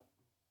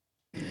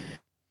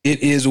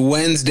It is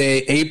Wednesday,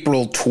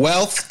 April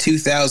 12th,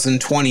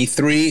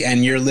 2023,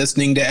 and you're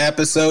listening to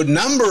episode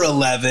number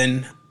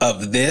 11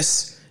 of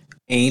This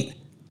Ain't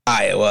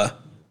Iowa,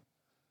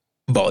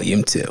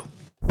 Volume 2.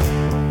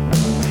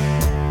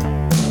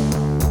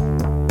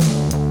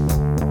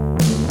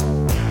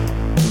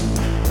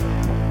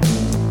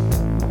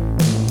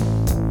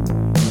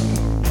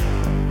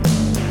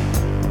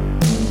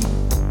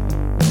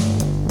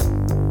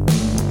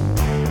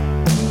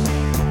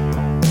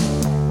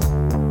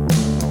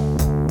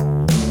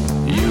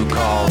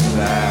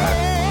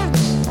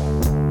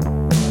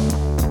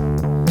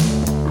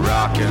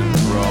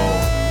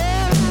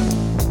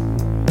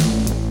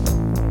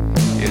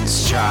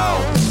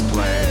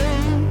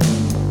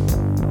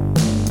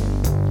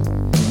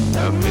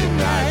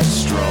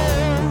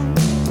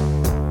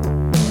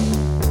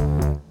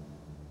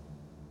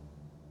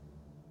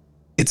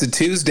 It's a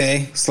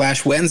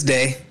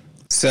Tuesday/Wednesday,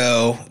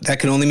 so that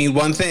can only mean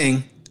one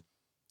thing.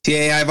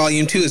 TAI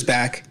Volume 2 is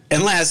back,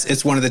 unless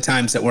it's one of the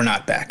times that we're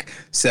not back.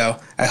 So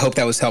I hope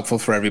that was helpful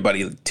for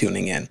everybody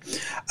tuning in.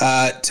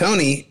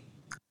 Tony,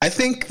 I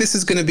think this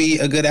is going to be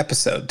a good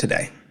episode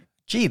today.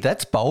 Gee,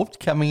 that's bold,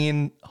 coming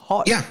in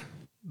hot. Yeah.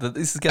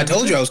 This is I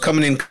told you I was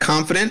coming in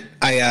confident.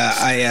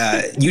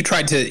 You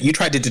tried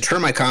to deter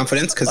my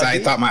confidence because I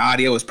thought my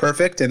audio was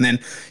perfect, and then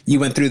you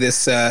went through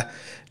this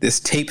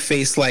tape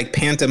face like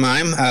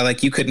pantomime,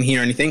 like you couldn't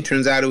hear anything.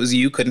 Turns out it was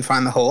you couldn't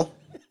find the hole.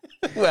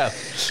 Well,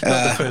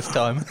 not the first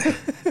time.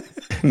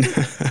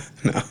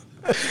 No.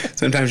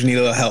 Sometimes you need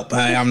a little help.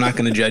 I'm not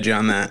going to judge you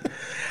on that.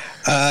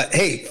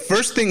 Hey,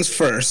 first things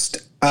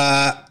first.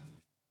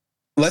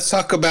 Let's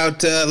talk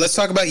about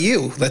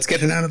you. Let's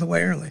get it out of the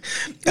way early.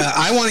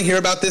 I want to hear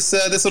about this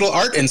little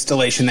art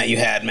installation that you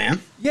had,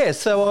 man. Yeah,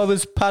 so I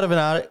was part of an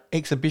art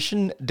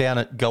exhibition down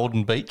at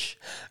Golden Beach.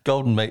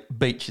 Golden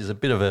Beach is a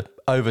bit of a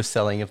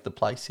overselling of the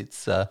place.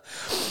 It's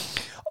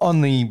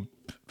on the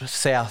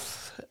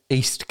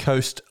southeast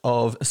coast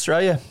of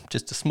Australia,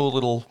 just a small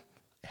little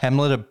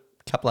hamlet, a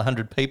couple of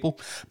hundred people.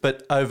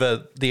 But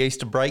over the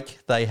Easter break,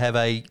 they have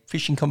a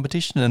fishing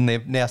competition, and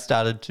they've now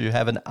started to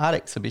have an art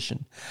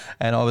exhibition.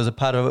 And I was a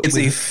part of it. It's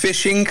a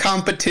fishing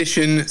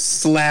competition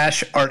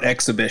 / art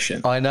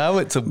exhibition. I know,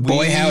 it's a boy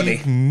weird howdy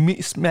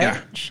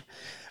mismatch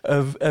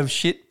of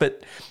shit,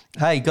 but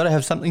hey, got to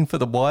have something for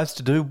the wives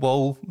to do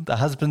while the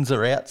husbands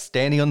are out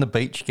standing on the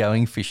beach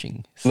going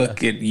fishing. So.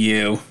 Look at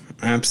you.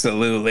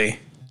 Absolutely.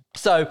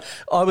 So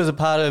I was a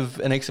part of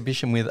an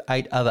exhibition with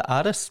 8 other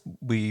artists.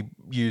 We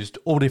used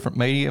all different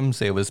mediums.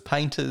 There was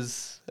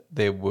painters,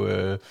 there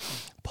were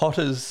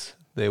potters,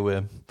 there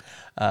were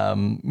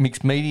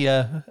mixed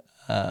media.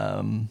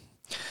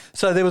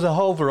 So there was a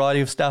whole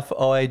variety of stuff.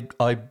 I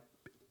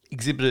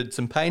exhibited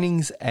some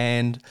paintings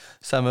and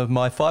some of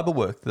my fibre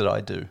work that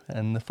I do.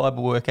 And the fibre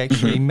work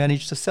actually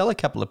managed to sell a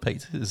couple of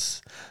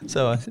pieces.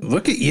 So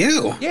look at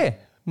you. Yeah,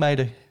 made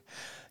a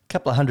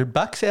couple of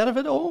 $100 out of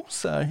it all.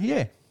 So,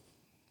 yeah.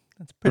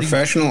 That's pretty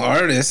professional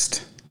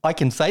artist. I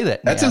can say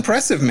that now. That's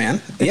impressive,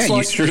 man. Yeah,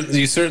 like,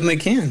 you certainly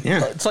can.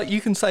 Yeah, it's like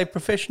you can say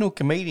professional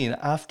comedian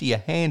after you're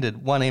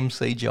handed one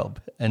MC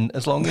job, and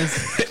as long as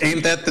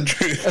ain't that the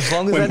truth? As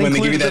long as that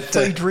includes a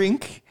free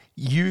drink,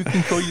 you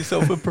can call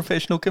yourself a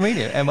professional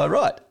comedian. Am I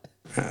right?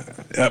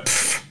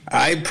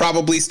 I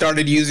probably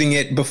started using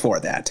it before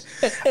that.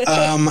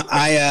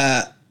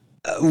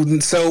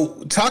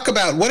 So talk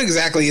about what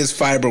exactly is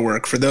fiber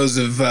work for those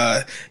of,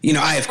 I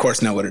of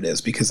course know what it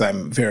is because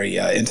I'm very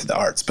into the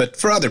arts, but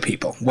for other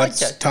people,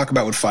 talk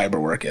about what fiber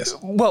work is.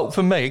 Well,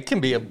 for me, it can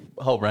be a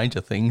whole range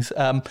of things.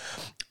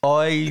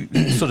 I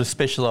sort of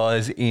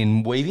specialise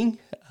in weaving.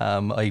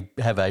 I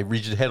have a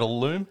rigid heddle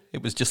loom.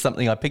 It was just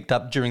something I picked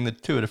up during the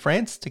Tour de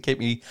France to keep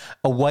me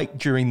awake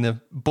during the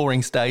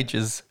boring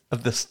stages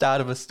of the start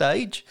of a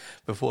stage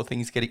before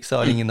things get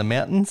exciting in the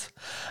mountains.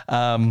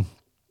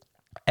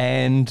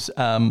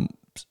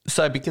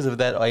 So because of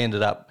that, I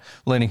ended up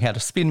learning how to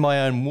spin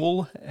my own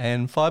wool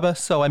and fibre.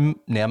 So I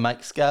now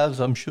make scarves.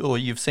 I'm sure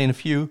you've seen a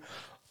few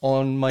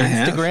on my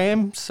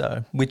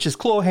Instagram, which is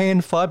Claw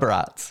Hand Fibre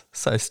Arts.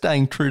 So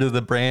staying true to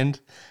the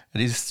brand,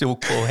 it is still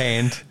Claw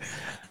Hand.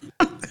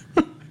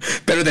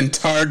 Better than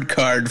Tard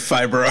Card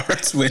Fibre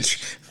Arts,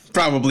 which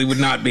probably would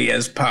not be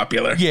as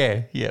popular.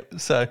 Yeah.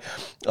 So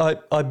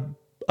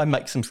I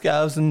make some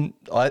scarves, and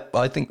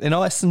I think they're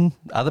nice, and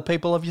other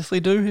people obviously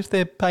do if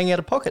they're paying out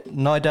of pocket,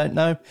 and I don't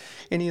know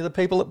any of the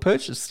people that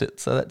purchased it.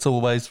 So that's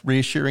always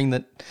reassuring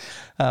that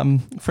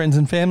friends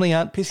and family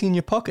aren't pissing in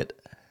your pocket.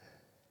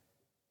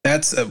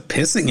 That's a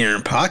pissing in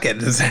your pocket.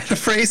 Is that a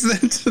phrase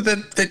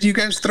that you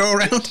guys throw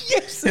around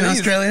in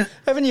Australia?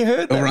 Haven't you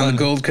heard that over on the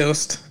Gold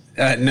Coast?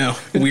 No,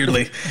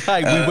 weirdly.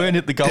 Hey, we weren't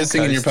at the Gold Coast.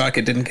 Pissing in your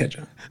pocket didn't catch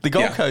on. The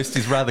Gold Coast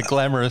is rather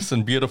glamorous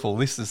and beautiful.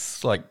 This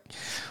is like,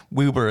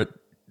 we were at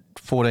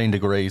 14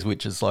 degrees,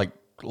 which is like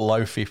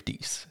low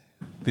 50s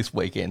this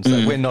weekend.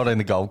 So we're not in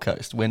the Gold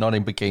Coast. We're not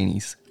in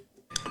bikinis.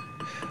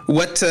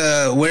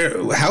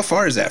 How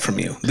far is that from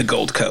you, the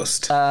Gold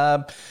Coast?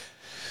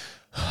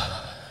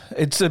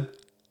 It's a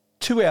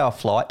 2-hour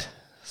flight,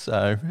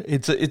 so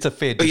it's a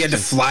fair distance. But you had to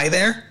fly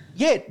there?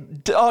 Yeah.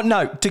 Oh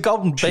no, to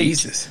Golden Beach.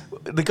 Jesus.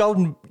 The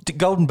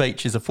Golden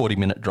Beach is a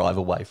 40-minute drive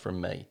away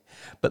from me,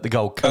 but the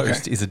Gold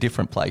Coast is a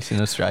different place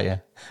in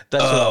Australia.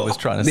 That's what I was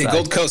trying to say. The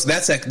Gold Coast,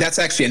 that's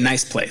actually a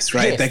nice place,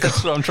 right? Yes,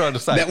 that's what I'm trying to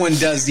say. That one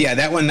does, yeah.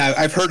 That one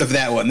I've heard of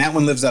that one. That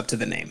one lives up to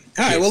the name.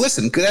 All right, well,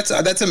 listen,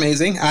 that's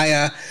amazing.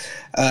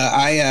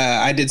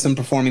 I did some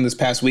performing this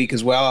past week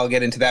as well. I'll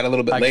get into that a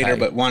little bit later,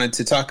 but wanted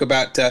to talk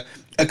about a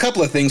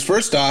couple of things.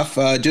 First off,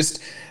 I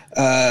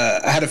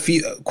had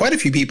quite a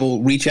few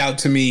people reach out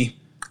to me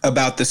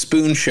about the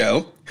Spoon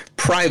Show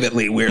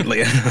privately,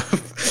 weirdly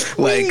enough.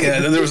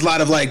 There was a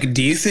lot of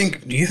do you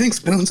think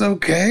Spoon's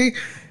okay?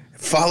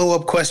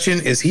 Follow-up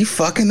question, is he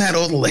fucking that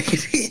old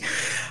lady?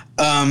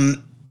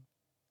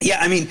 Yeah,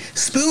 I mean,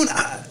 Spoon,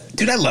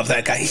 dude, I love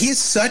that guy. He's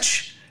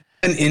such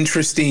an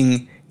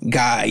interesting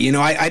guy.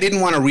 I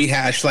didn't want to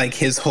rehash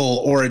his whole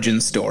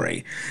origin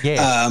story.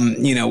 Yeah.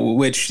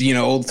 Which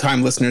old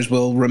time listeners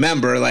will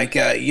remember.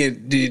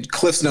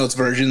 Cliff's Notes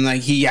version.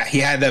 He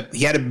had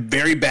a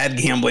very bad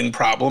gambling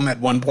problem at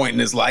one point in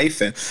his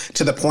life, and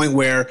to the point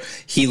where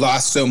he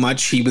lost so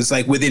much he was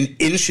within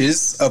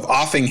inches of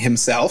offing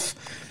himself,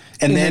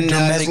 and then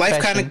his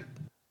life kind of.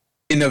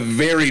 In a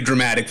very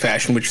dramatic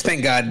fashion, which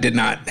thank God did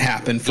not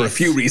happen for a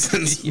few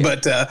reasons,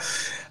 but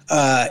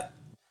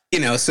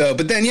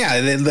but then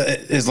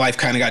his life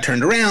kind of got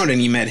turned around, and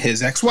he met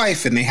his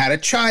ex-wife, and they had a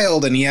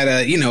child, and he had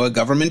a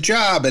government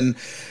job, and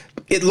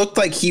it looked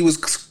like he was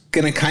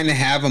going to kind of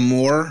have a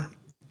more,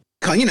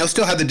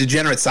 still have the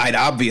degenerate side,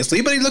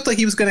 obviously, but he looked like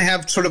he was going to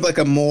have sort of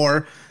a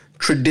more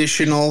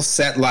traditional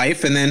set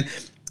life, and then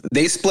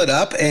they split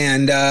up,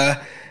 and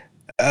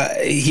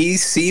he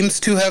seems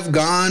to have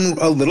gone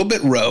a little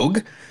bit rogue,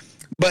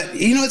 but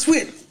it's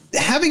weird.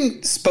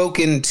 Having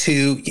spoken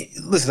to,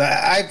 listen,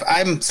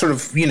 I'm sort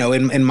of,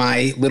 in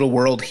my little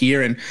world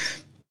here, and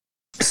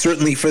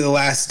certainly for the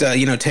last,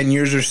 10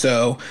 years or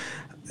so,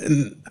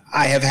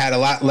 I have had a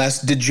lot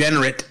less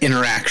degenerate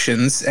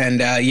interactions,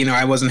 and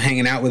I wasn't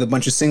hanging out with a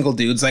bunch of single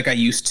dudes like I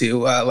used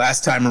to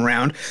last time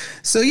around.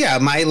 So yeah,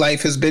 my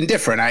life has been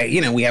different.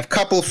 We have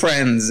couple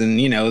friends,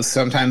 and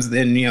sometimes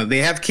then they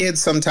have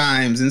kids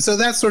sometimes, and so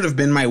that's sort of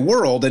been my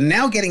world. And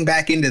now getting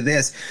back into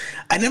this,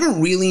 I never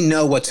really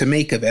know what to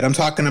make of it. I'm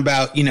talking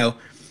about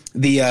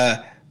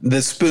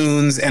the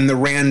Spoons and the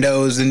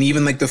randos and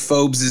even the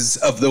Phobeses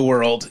of the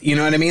world. You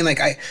know what I mean?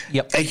 I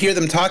hear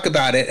them talk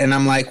about it, and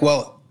I'm like,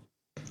 well,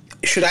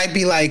 should I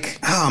be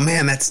oh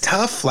man, that's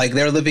tough?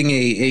 They're living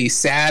a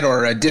sad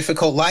or a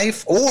difficult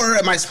life? Or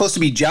am I supposed to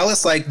be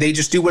jealous? They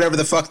just do whatever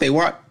the fuck they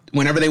want,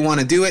 whenever they want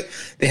to do it.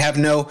 They have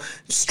no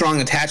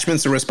strong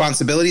attachments or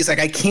responsibilities.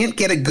 I can't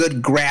get a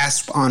good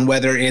grasp on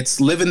whether it's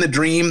living the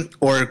dream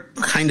or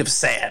kind of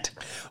sad.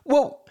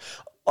 Well,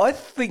 I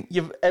think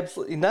you've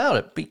absolutely nailed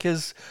it,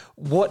 because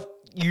what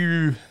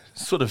you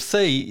sort of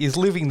see is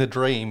living the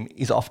dream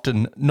is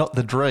often not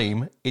the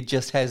dream. It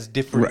just has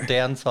different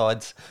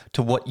downsides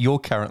to what you're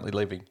currently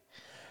living.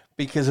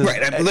 Because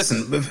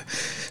listen,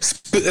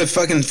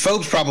 fucking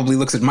Phobes probably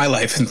looks at my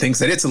life and thinks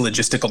that it's a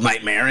logistical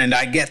nightmare, and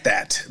I get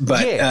that.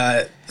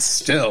 But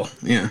still,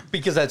 yeah.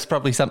 Because that's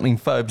probably something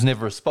Phobes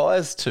never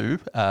aspires to,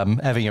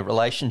 having a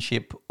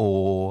relationship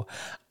or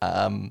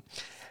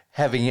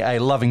having a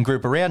loving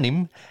group around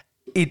him.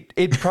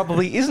 It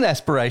probably isn't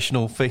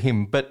aspirational for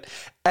him, but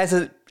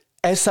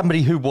as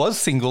somebody who was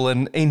single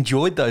and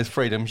enjoyed those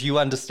freedoms, you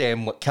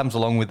understand what comes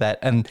along with that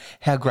and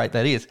how great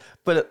that is.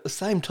 But at the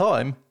same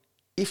time,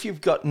 if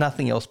you've got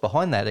nothing else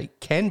behind that,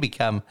 it can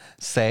become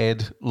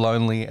sad,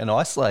 lonely, and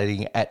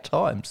isolating at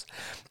times.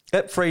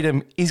 That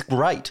freedom is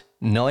great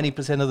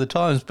 90% of the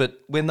times, but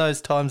when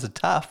those times are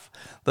tough,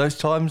 those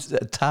times are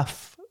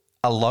tough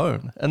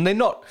alone. And they're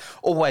not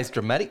always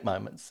dramatic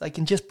moments. They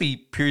can just be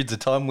periods of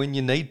time when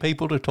you need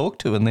people to talk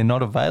to and they're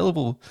not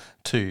available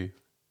to you.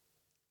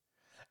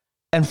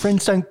 And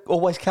friends don't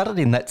always cut it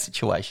in that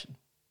situation.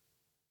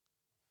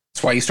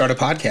 That's why you start a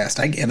podcast.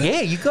 I get it.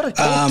 Yeah, you've got to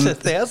talk to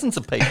thousands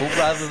of people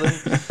rather than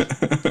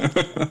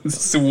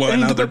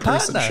one other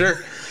person. Sure.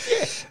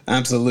 Yeah.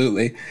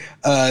 Absolutely.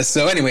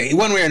 So anyway,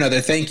 one way or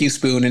another, thank you,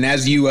 Spoon. And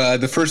as you,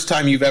 the first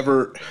time you've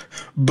ever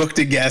booked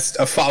a guest,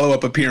 a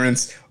follow-up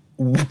appearance,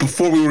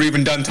 before we were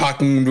even done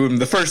talking to him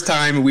the first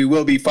time, we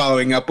will be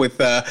following up with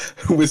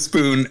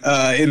Spoon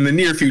in the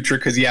near future.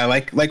 Because,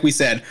 like we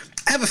said,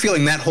 I have a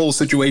feeling that whole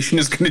situation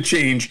is going to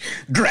change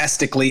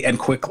drastically and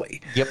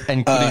quickly. Yep,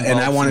 and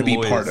I want to be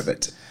part of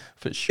it.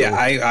 For sure. Yeah,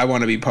 I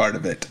want to be part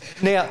of it.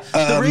 Now,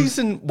 the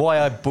reason why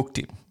I booked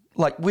him,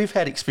 we've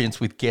had experience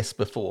with guests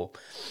before.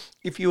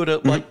 If you were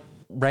to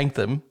rank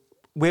them,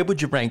 where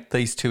would you rank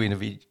these two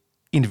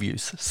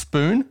interviews?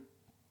 Spoon,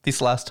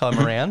 this last time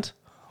around,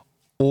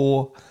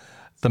 or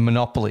the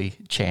Monopoly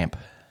champ?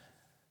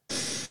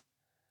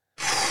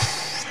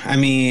 I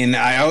mean,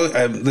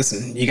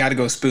 listen, you got to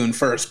go Spoon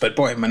first, but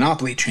boy,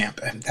 Monopoly champ,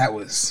 that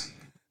was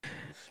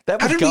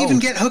how did we even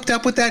get hooked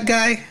up with that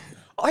guy?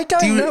 I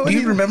don't know. Do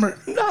you remember?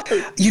 No.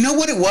 You know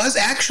what it was?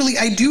 Actually,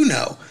 I do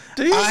know.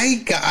 Do you?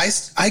 I got a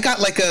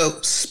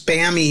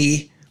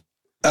spammy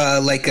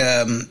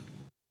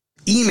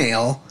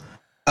email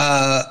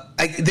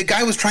the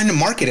guy was trying to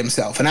market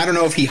himself, and I don't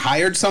know if he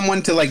hired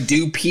someone to like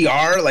do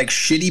PR, like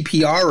shitty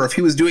PR, or if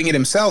he was doing it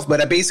himself.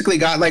 But I basically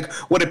got like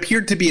what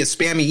appeared to be a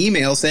spammy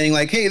email saying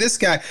like, "Hey, this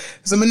guy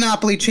is a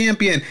Monopoly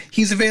champion.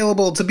 He's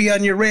available to be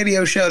on your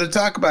radio show to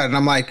talk about it." And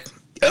I'm like,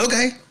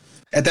 okay.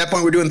 At that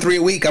point, we're doing 3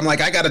 a week. I'm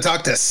like, I got to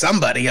talk to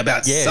somebody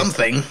about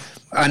something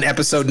on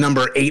episode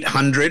number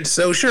 800.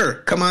 So sure,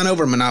 come on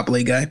over,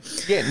 Monopoly guy.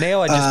 Yeah,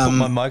 now I just put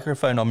my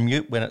microphone on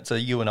mute when it's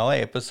a you and I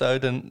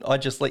episode, and I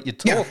just let you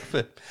talk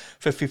for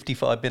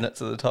 55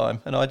 minutes at a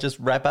time, and I just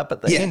wrap up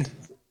at the end.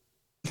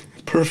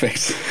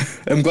 Perfect.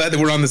 I'm glad that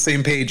we're on the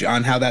same page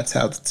on how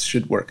it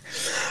should work.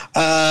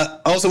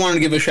 Also wanted to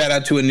give a shout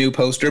out to a new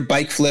poster,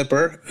 Bike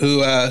Flipper,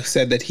 who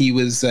said that he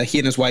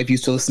and his wife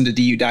used to listen to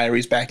DU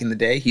Diaries back in the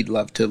day. He'd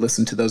love to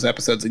listen to those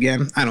episodes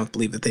again. I don't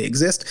believe that they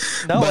exist.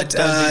 No, but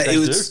I don't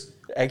think they do,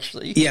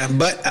 actually. Yeah,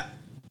 but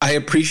I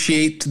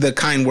appreciate the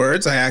kind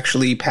words. I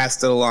actually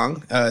passed it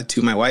along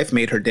to my wife,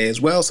 made her day as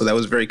well. So that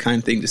was a very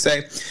kind thing to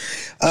say.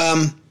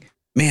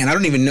 Man, I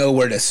don't even know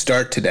where to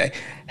start today.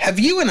 Have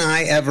you and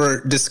I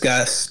ever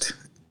discussed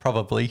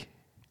probably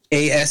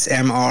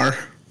ASMR?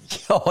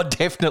 Oh,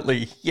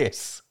 definitely.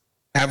 Yes.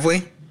 Have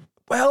we?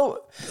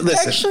 Well,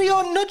 actually,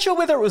 I'm not sure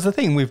whether it was a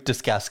thing. We've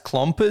discussed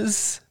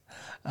clompers,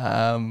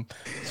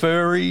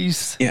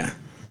 furries,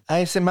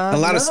 ASMR. A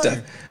lot of stuff.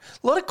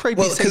 A lot of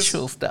creepy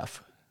sexual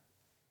stuff.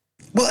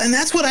 Well, and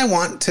that's what I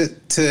want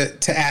to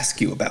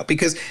ask you about,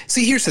 because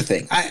see, here's the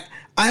thing.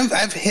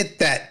 I've hit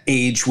that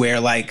age where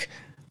like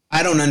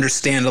I don't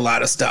understand a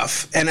lot of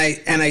stuff, and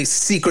I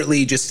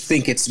secretly just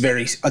think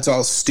it's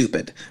all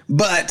stupid.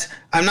 But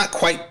I'm not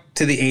quite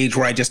to the age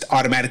where I just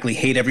automatically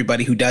hate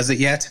everybody who does it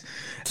yet.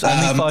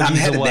 I'm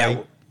headed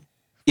away.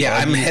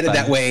 I'm headed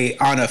that way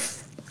on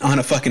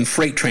a fucking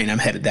freight train. I'm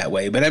headed that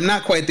way, but I'm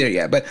not quite there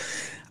yet. But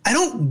I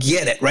don't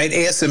get it, right?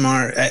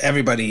 ASMR,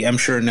 everybody I'm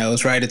sure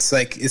knows, right? It's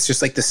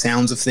just like the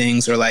sounds of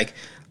things, or like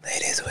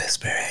ladies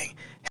whispering,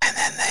 and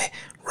then they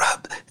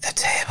rub the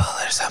table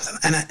or something.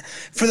 And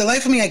for the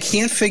life of me, I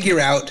can't figure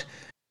out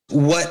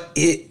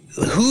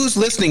who's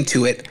listening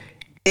to it,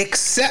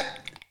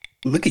 except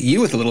look at you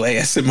with a little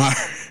ASMR.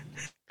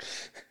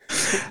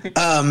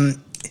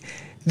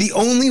 The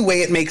only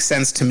way it makes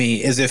sense to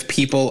me is if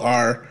people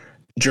are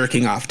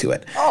jerking off to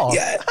it. Oh,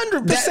 yeah,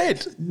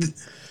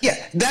 100%.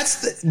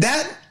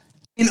 That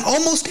in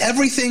almost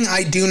everything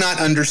I do not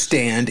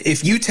understand.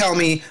 If you tell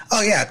me,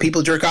 oh yeah,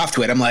 people jerk off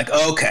to it, I'm like,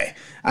 okay.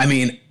 I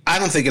mean, I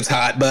don't think it's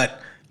hot, but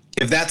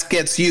if that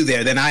gets you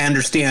there, then I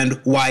understand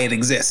why it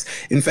exists.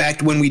 In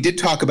fact, when we did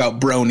talk about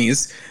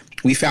bronies,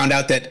 we found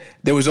out that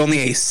there was only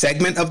a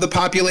segment of the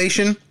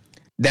population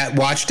that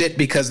watched it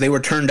because they were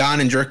turned on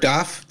and jerked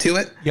off to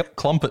it. Yep,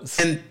 clompers.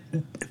 And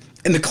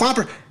the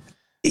clomper,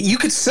 you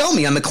could sell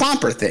me on the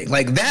clomper thing.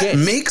 Like that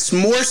makes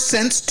more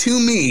sense to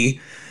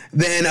me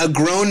than a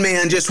grown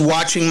man just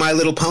watching My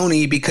Little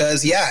Pony,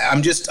 because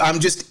I'm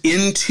just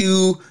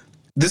into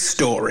the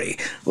story.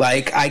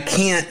 Like I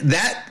can't,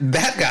 that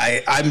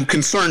guy I'm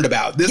concerned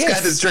about. This guy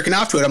that's jerking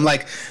off to it, I'm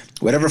like,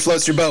 whatever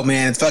floats your boat,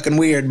 man. It's fucking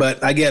weird,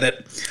 but I get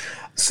it.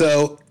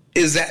 So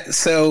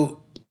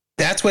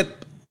that's what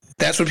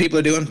people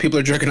are doing? People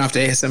are jerking off to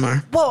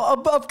ASMR?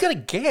 Well, I've got to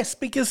guess,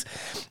 because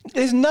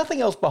there's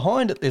nothing else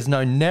behind it. There's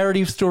no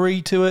narrative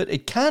story to it.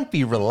 It can't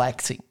be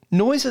relaxing.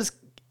 Noises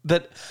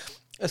that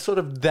are sort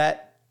of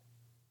that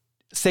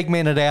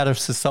segmented out of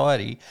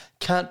society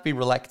can't be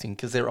relaxing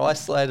because they're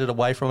isolated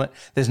away from it.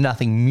 There's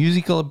nothing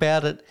musical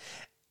about it.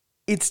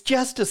 It's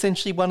just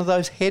essentially one of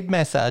those head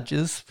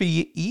massages for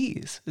your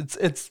ears.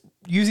 It's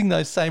using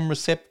those same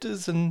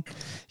receptors, and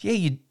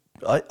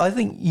I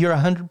think you're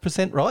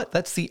 100% right.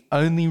 That's the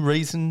only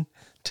reason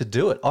to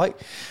do it.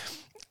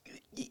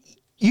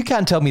 You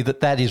can't tell me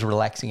that is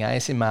relaxing.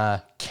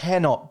 ASMR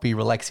cannot be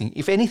relaxing.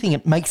 If anything,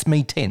 it makes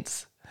me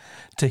tense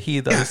to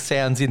hear those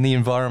sounds in the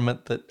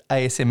environment that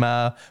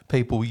ASMR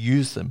people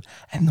use them.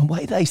 And the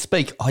way they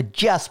speak, I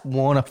just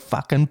want to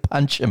fucking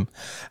punch them.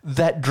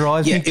 That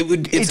drives me.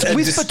 It's a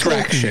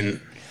distraction.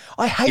 Talking.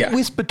 I hate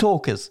whisper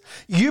talkers.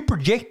 You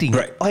projecting,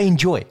 I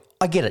enjoy.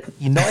 I get it.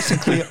 You're nice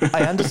and clear.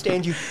 I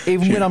understand you,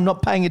 even when I'm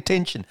not paying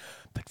attention.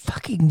 But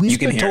fucking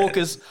whisper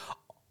talkers,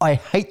 I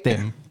hate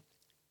them.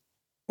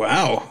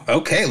 Wow.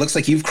 Okay. Looks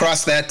like you've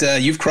crossed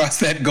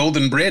that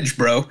golden bridge,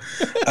 bro.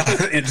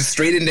 It's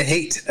straight into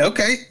hate.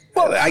 Okay.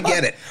 Well, I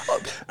get it.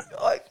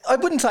 I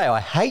wouldn't say I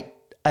hate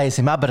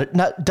ASMR, but it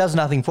does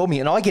nothing for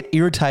me, and I get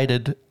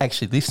irritated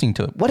actually listening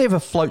to it. Whatever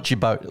floats your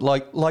boat,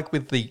 like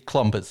with the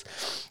clompers.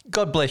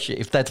 God bless you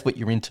if that's what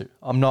you're into.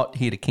 I'm not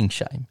here to king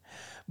shame.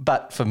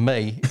 But for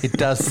me, it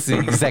does the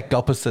exact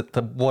opposite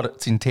of what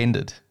it's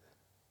intended.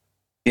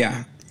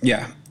 Yeah.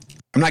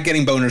 I'm not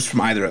getting boners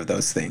from either of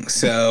those things.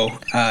 So,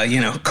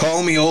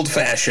 call me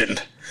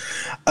old-fashioned.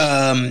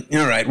 All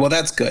right. Well,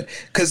 that's good.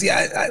 Because,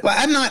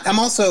 I'm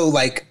also,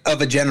 like,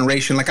 of a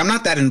generation, like, I'm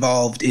not that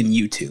involved in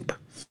YouTube.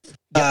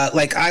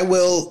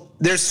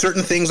 There's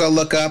certain things I'll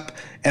look up,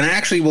 and I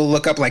actually will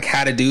look up, like,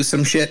 how to do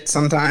some shit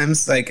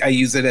sometimes. Like, I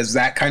use it as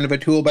that kind of a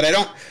tool, but I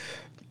don't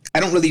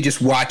really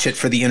just watch it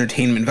for the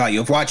entertainment value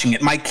of watching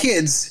it. My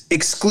kids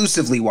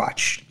exclusively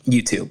watch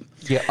YouTube.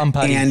 Yeah, I'm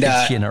part of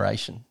this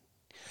generation.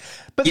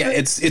 But yeah,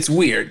 it's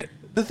weird.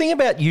 The thing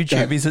about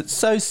YouTube is it's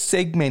so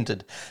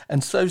segmented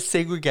and so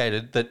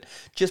segregated that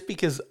just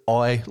because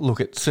I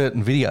look at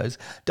certain videos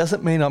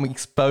doesn't mean I'm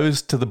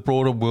exposed to the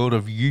broader world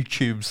of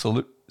YouTube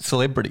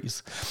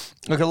celebrities.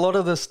 Like a lot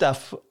of the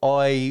stuff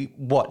I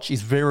watch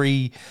is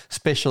very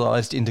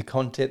specialised into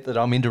content that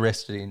I'm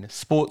interested in,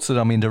 sports that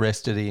I'm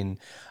interested in,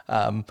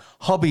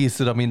 hobbies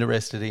that I'm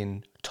interested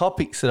in,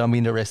 topics that I'm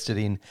interested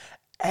in.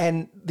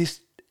 And this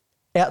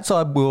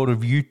outside world of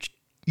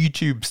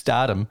YouTube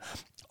stardom,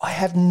 I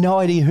have no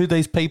idea who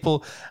these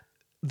people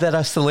that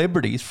are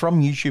celebrities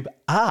from YouTube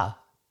are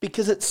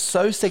because it's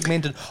so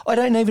segmented. I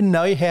don't even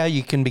know how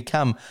you can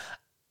become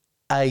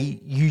a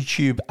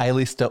YouTube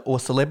A-lister or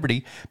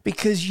celebrity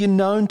because you're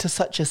known to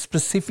such a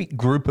specific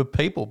group of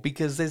people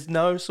because there's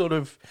no sort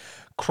of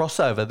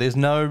crossover. There's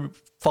no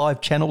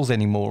 5 channels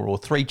anymore or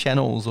 3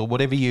 channels or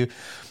whatever you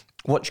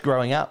watched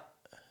growing up.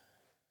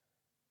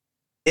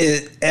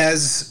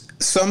 As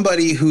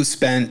somebody who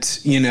spent,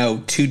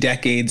 2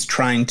 decades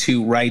trying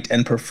to write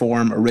and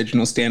perform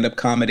original stand-up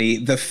comedy,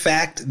 the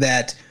fact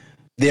that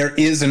there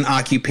is an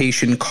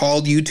occupation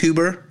called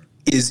YouTuber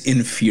is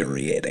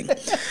infuriating.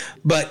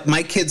 But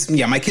my kids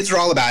are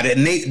all about it,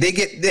 and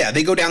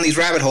they go down these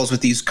rabbit holes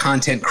with these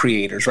content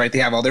creators, right? They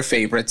have all their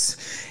favorites,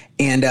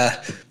 and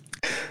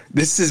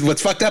this is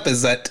what's fucked up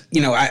is that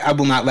I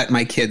will not let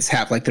my kids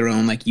have like their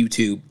own like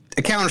YouTube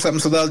account or something,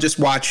 so they'll just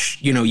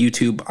watch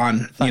YouTube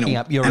on and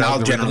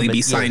I'll generally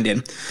be signed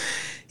in.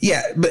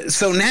 Yeah, but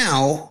so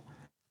now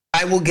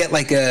I will get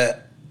like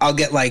a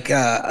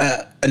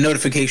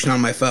notification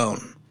on my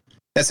phone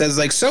that says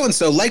like so and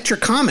so liked your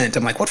comment.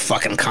 I'm like, what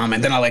fucking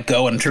comment? Then I like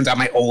go and it turns out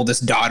my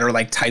oldest daughter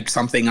like typed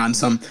something on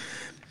some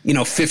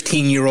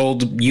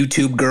 15-year-old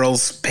YouTube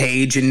girl's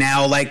page, and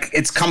now like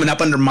it's coming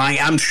up under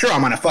I'm sure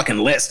I'm on a fucking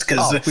list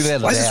because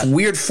why is this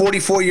weird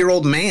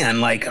 44-year-old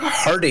man like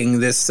hearting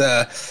this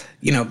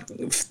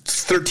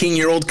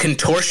 13-year-old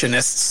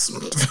contortionist's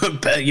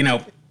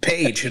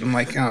page? And I'm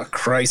like, oh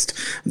Christ,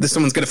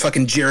 someone's gonna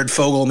fucking Jared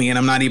Fogle me and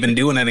I'm not even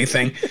doing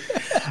anything.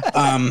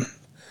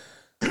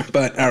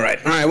 But all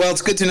right. Well,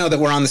 it's good to know that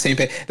we're on the same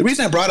page. The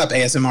reason I brought up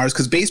ASMR is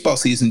because baseball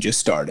season just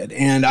started,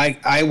 and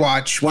I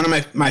watch. One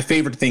of my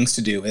favorite things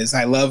to do is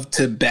I love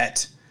to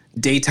bet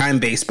daytime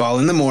baseball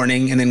in the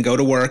morning, and then go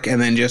to work,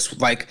 and then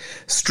just like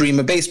stream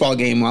a baseball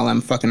game while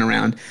I'm fucking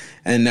around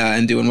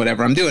and doing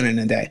whatever I'm doing in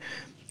a day.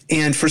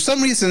 And for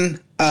some reason,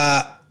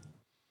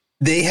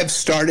 they have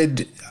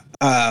started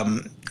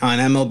on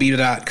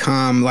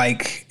MLB.com,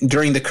 like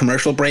during the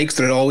commercial breaks,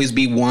 there'd always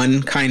be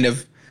one kind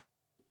of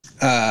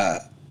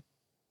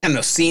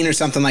scene or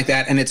something like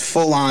that, and it's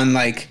full on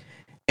like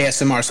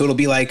ASMR. So it'll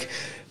be like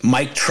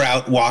Mike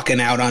Trout walking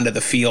out onto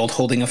the field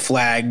holding a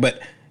flag, but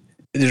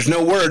there's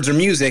no words or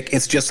music.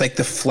 It's just like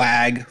the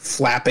flag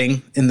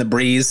flapping in the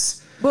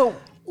breeze. Well,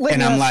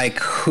 and I'm like,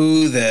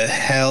 who the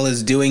hell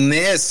is doing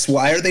this?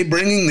 Why are they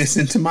bringing this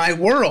into my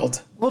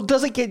world? Well,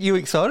 does it get you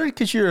excited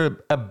because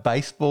you're a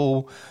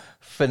baseball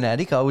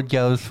fanatic? I would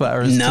go as far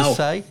as to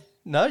say.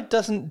 No, it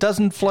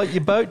doesn't float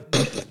your boat.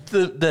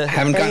 The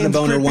haven't gotten a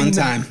boner one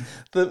time.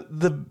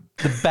 The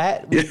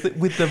bat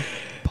with the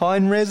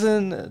pine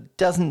resin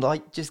doesn't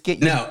like just get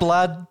your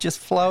blood just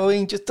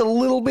flowing just a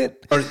little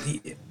bit. Or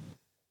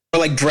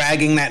like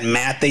dragging that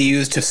mat they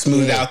use to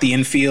smooth out the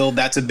infield.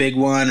 That's a big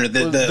one. Or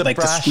the like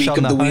the squeak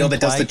of the wheel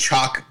that does the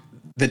chalk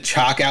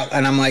out.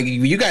 And I'm like,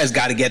 you guys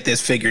got to get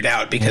this figured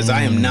out because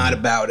I am not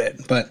about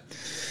it. But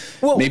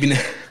maybe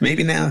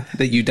now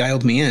that you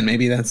dialed me in,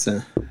 maybe that's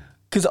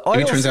because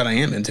it turns out I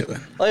am into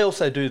it. I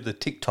also do the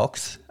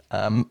TikToks.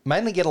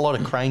 Mainly get a lot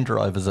of crane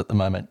drivers at the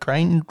moment.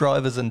 Crane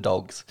drivers and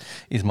dogs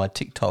is my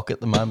TikTok at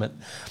the moment.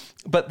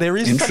 But there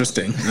is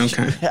interesting.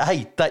 Okay.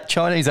 Hey, that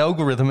Chinese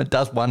algorithm, it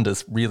does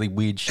wonders. Really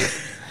weird shit.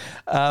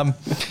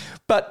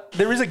 But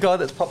there is a guy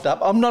that's popped up.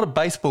 I'm not a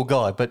baseball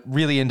guy, but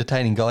really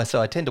entertaining guy.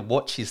 So I tend to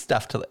watch his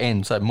stuff to the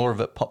end. So more of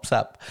it pops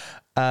up.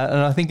 And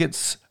I think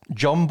it's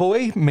John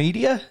Boy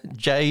Media,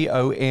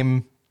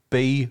 JOMBOY.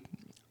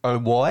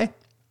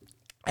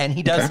 And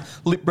he does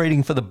lip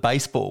reading for the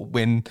baseball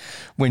when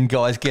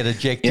guys get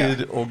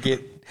ejected or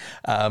get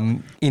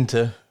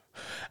into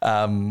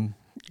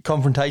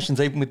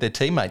confrontations even with their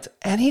teammates.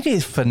 And it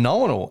is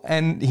phenomenal.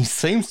 And he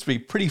seems to be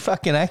pretty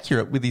fucking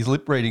accurate with his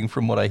lip reading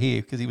from what I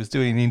hear, because he was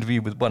doing an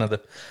interview with one of the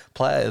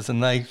players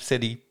and they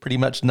said he pretty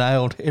much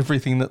nailed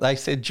everything that they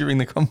said during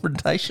the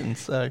confrontation.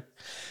 So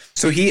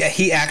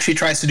he actually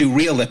tries to do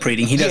real lip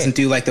reading. He doesn't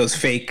do like those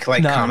fake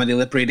comedy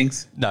lip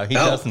readings? No, he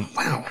doesn't.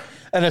 Wow.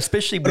 And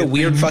especially what a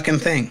weird fucking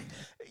thing.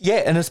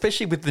 Yeah, and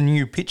especially with the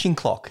new pitching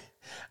clock.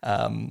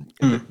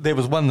 There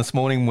was one this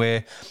morning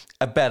where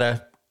a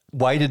batter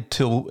waited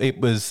till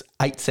it was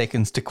 8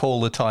 seconds to call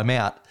the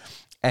timeout,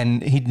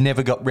 and he'd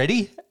never got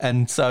ready,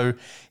 and so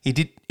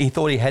he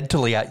thought he had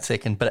till the 8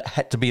 second, but it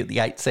had to be at the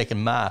 8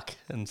 second mark,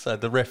 and so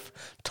the ref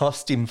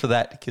tossed him for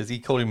that because he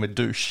called him a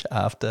douche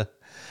after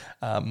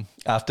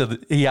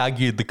he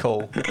argued the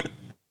call.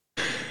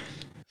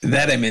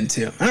 That I'm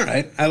into. All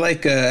right, I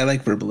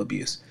like verbal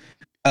abuse.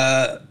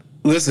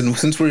 Listen,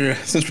 since we're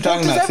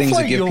talking about things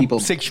that give people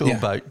sexual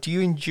boat, do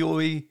you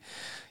enjoy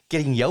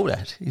getting yelled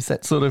at? Is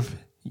that sort of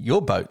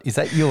your boat? Is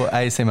that your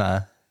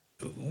ASMR?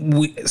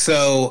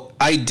 So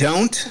I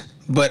don't,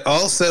 but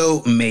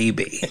also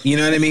maybe. You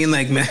know what I mean?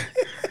 Like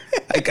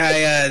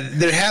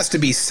there has to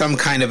be some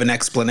kind of an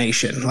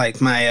explanation. Like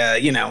my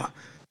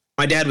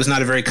dad was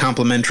not a very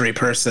complimentary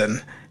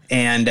person,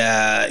 and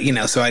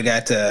so I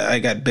got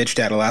bitched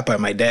at a lot by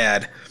my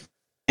dad,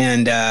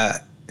 and now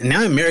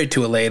I'm married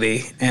to a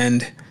lady,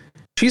 and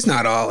she's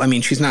not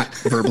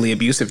verbally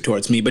abusive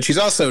towards me, but she's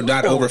also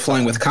not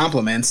overflowing with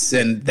compliments,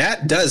 and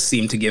that does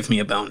seem to give me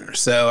a boner.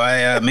 So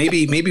I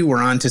maybe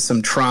we're on to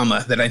some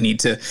trauma that I need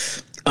to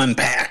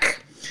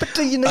unpack. But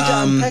do you need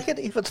to unpack it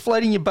if it's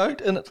floating your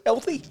boat and it's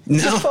healthy?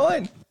 No, it's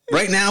fine.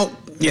 Right now,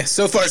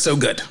 so far so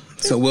good.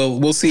 So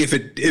we'll see if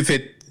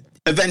it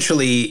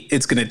eventually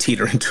it's going to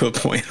teeter into a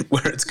point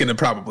where it's going to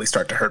probably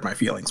start to hurt my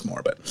feelings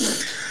more. But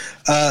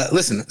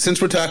listen,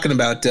 since we're talking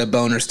about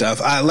boner stuff,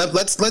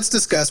 let's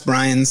discuss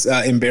Brian's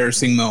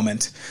embarrassing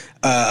moment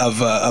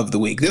of the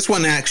week. This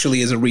one actually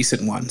is a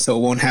recent one, so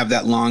it won't have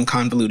that long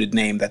convoluted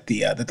name that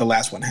the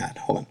last one had.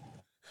 Hold on.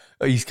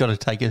 Oh, he's got to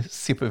take a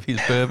sip of his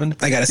bourbon.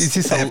 I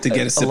have to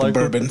get a sip of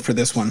bourbon for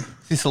this one.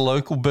 Is this a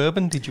local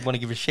bourbon? Did you want to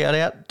give a shout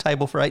out?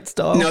 Table for 8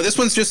 style? No, this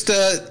one's just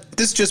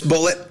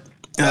Bullet.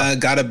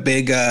 Got a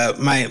big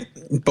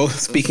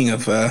speaking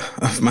of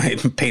my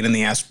pain in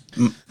the ass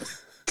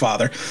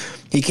father,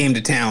 he came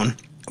to town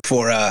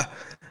for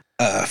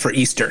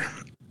Easter.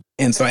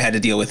 And so I had to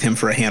deal with him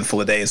for a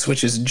handful of days,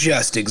 which is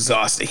just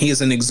exhausting. He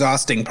is an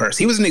exhausting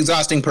person. He was an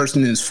exhausting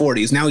person in his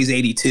 40s. Now he's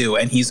 82,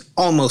 and he's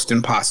almost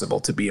impossible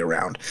to be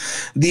around.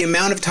 The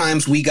amount of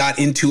times we got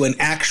into an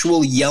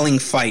actual yelling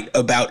fight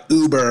about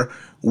Uber,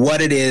 what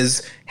it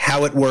is,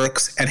 how it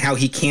works, and how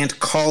he can't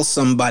call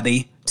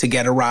somebody to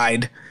get a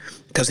ride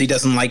because he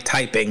doesn't like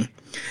typing.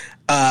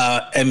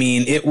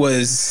 It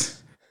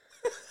was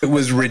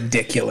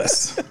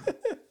ridiculous.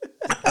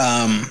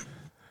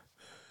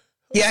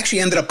 He actually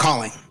ended up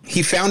calling.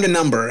 He found a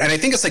number, and I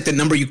think it's like the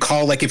number you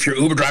call like if your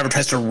Uber driver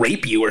tries to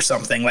rape you or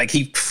something. Like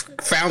he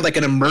found like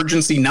an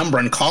emergency number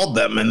and called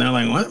them, and they're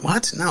like,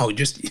 "What? No,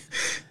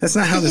 that's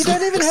not how this works." You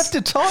don't even have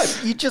to type.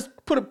 You just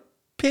put a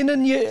pin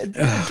in your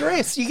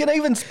address. You can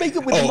even speak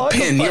it with the microphone.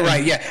 Pin. You're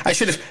right. Yeah, I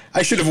should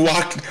have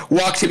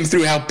walked him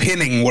through how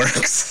pinning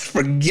works.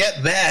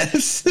 Forget that.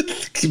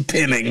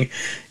 Pinning.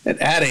 Get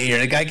out of here.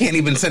 The guy can't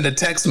even send a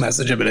text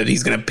message about it.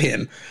 He's gonna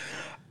pin.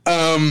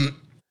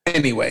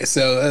 Anyway,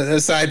 so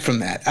aside from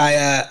that,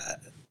 a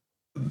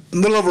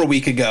little over a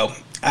week ago,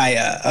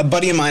 a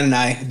buddy of mine and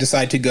I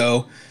decided to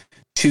go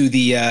to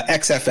the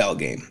XFL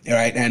game. All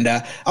right, and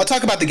I'll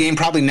talk about the game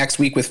probably next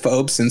week with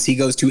Phobes, since he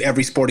goes to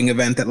every sporting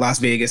event that Las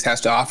Vegas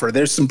has to offer.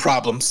 There's some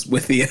problems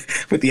with the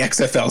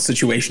XFL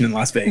situation in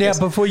Las Vegas.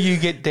 Now, before you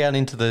get down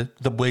into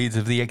the weeds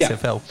of the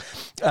XFL,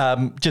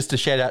 just a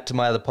shout out to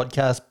my other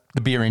podcast,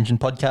 the Beer Engine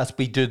podcast.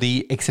 We do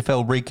the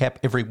XFL recap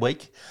every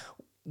week.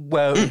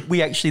 Well,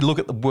 we actually look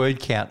at the word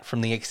count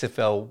from the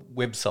XFL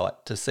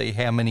website to see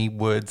how many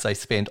words they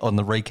spent on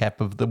the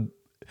recap of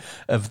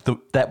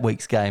that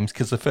week's games,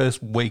 because the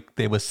first week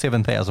there were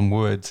 7,000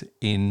 words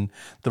in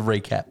the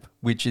recap,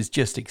 which is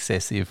just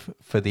excessive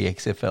for the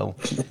XFL.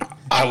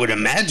 I would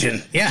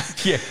imagine, yeah.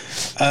 Yeah.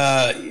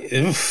 I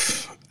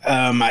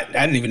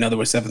didn't even know there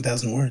were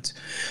 7,000 words.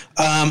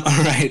 All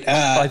right.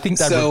 I think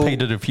they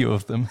repeated a few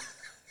of them.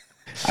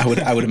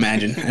 I would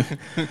imagine.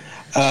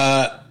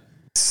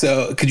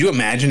 So could you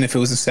imagine if it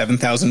was a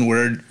 7,000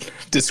 word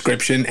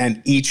description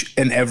and each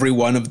and every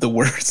one of the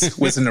words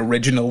was an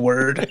original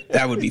word?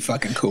 That would be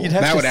fucking cool. You'd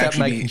have to start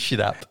making shit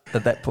up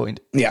at that point.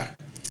 Yeah.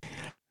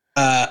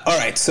 All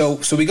right. So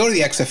we go to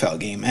the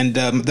XFL game, and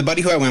the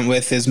buddy who I went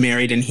with is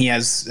married, and he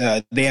has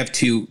they have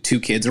two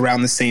kids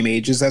around the same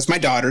ages as my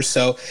daughter.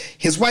 So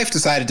his wife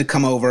decided to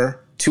come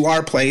over to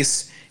our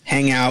place,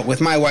 hang out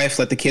with my wife,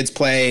 let the kids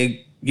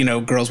play,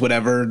 girls,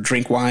 whatever,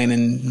 drink wine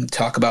and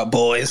talk about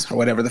boys or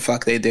whatever the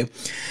fuck they do.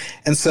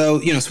 And so,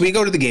 so we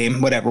go to the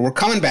game, whatever. We're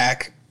coming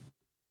back.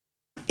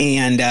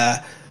 And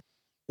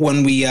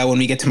when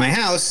we get to my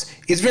house,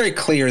 it's very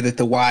clear that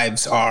the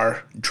wives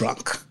are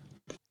drunk.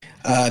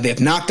 They have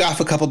knocked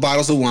off a couple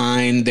bottles of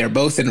wine. They're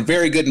both in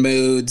very good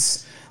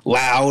moods,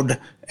 loud.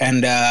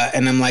 And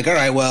I'm like, all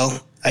right, well,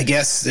 I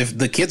guess if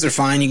the kids are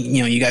fine,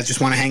 you guys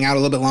just want to hang out a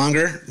little bit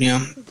longer,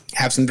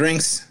 have some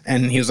drinks.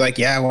 And he was like,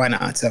 yeah, why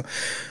not? So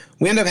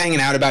we end up hanging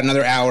out about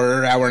another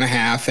hour and a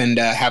half, and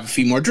have a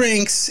few more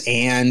drinks.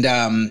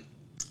 And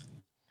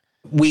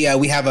we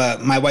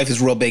have my wife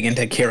is real big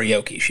into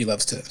karaoke. She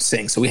loves to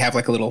sing. So we have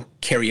like a little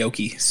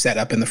karaoke set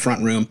up in the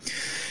front room.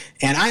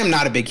 And I am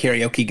not a big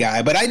karaoke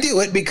guy, but I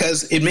do it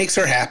because it makes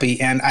her happy.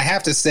 And I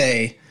have to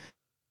say,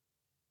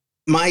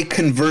 my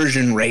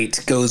conversion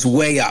rate goes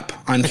way up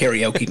on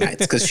karaoke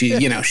nights because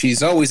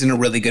she's always in a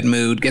really good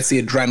mood, gets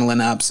the adrenaline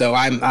up. So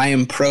I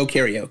am pro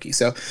karaoke.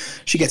 So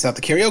she gets out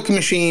the karaoke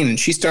machine and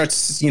she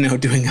starts,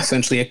 doing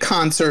essentially a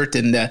concert,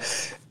 and a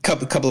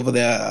couple of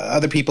the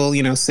other people,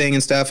 sing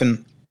and stuff.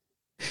 And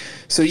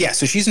So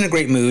she's in a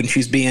great mood.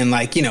 She's being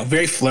like,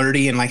 very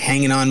flirty and like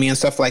hanging on me and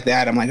stuff like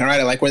that. I'm like, all right,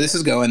 I like where this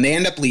is going. They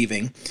end up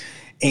leaving.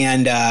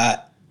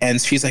 And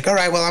she's like, all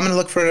right, well, I'm going to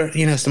look for,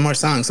 some more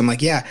songs. I'm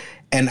like, yeah.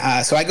 And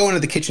so I go into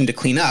the kitchen to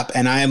clean up,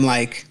 and I am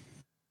like,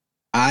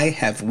 I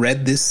have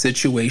read this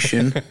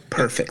situation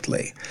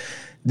perfectly.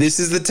 This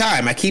is the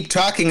time. I keep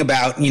talking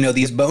about,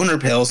 these boner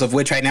pills, of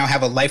which I now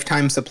have a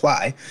lifetime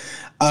supply.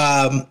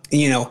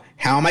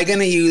 How am I going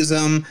to use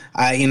them?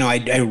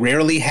 I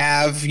rarely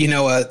have,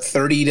 a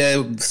 30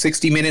 to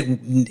 60 minute,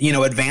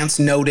 advance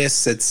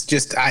notice. It's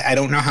just, I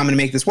don't know how I'm going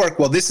to make this work.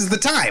 Well, this is the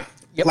time.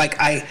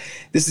 Yep.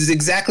 This is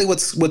exactly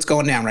what's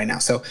going down right now.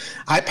 So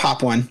I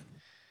pop one.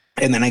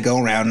 And then I go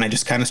around and I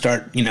just kind of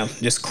start,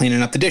 just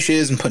cleaning up the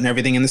dishes and putting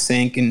everything in the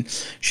sink. And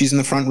she's in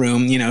the front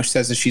room, she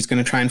says that she's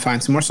going to try and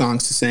find some more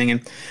songs to sing.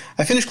 And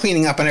I finish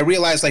cleaning up and I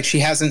realize she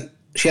hasn't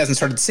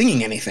started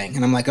singing anything.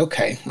 And I'm like,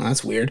 okay, well,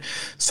 that's weird.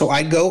 So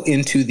I go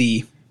into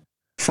the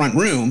front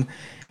room,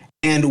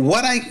 and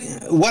what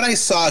I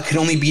saw could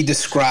only be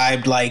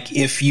described like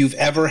if you've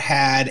ever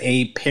had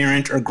a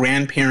parent or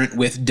grandparent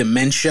with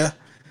dementia,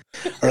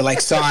 or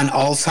saw an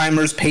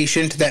Alzheimer's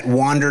patient that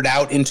wandered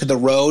out into the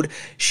road.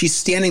 She's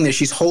standing there.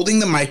 She's holding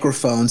the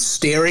microphone,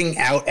 staring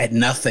out at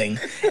nothing,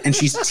 and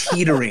she's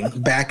teetering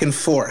back and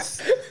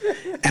forth.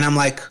 And I'm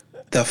like,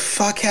 the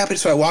fuck happened?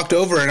 So I walked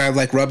over and I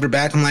rubbed her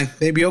back. I'm like,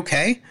 baby,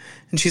 okay?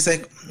 And she's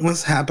like,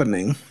 what's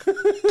happening?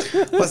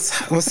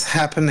 What's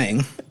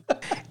happening?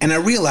 And I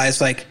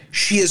realized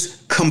she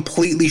is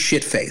completely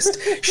shit-faced.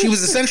 She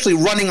was essentially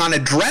running on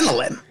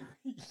adrenaline.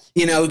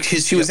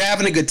 Because she was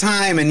having a good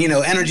time and,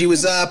 energy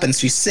was up and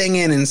she's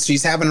singing and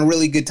she's having a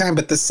really good time.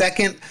 But the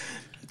second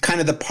kind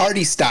of the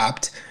party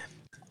stopped,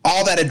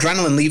 all that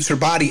adrenaline leaves her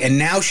body. And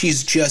now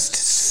she's just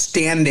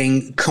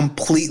standing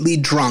completely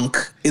drunk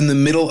in the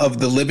middle of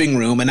the living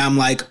room. And I'm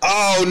like,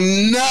 oh,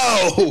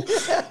 no,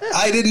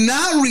 I did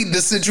not read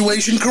the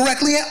situation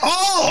correctly at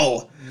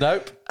all.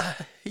 Nope.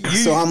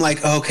 So I'm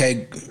like,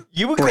 okay.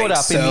 You were caught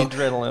up in the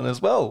adrenaline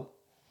as well.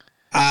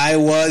 I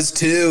was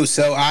too.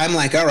 So I'm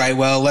like, all right,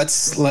 well,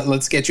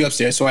 let's get you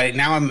upstairs. So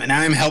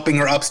I'm helping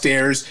her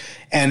upstairs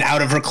and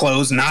out of her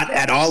clothes, not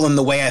at all in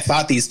the way I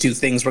thought these two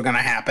things were going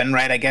to happen,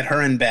 right? I get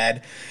her in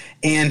bed.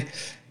 And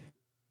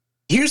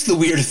here's the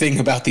weird thing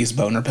about these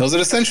boner pills. It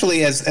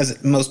essentially,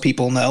 as most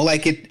people know,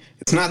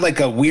 it's not like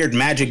a weird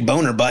magic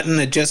boner button.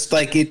 It just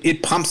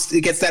it pumps,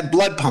 it gets that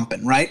blood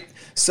pumping, right?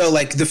 So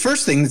the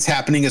first thing that's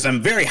happening is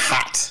I'm very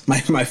hot.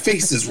 My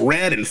face is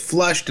red and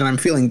flushed and I'm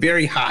feeling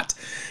very hot.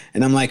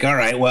 And I'm like, all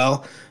right,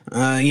 well,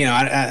 I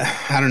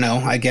don't know.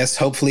 I guess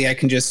hopefully I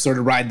can just sort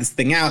of ride this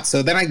thing out.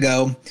 So then I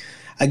go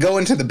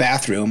into the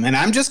bathroom and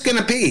I'm just going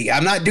to pee.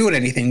 I'm not doing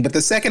anything. But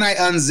the second I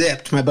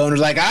unzipped, my boner's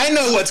like, I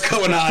know what's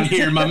going on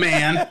here, my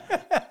man.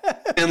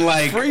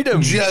 And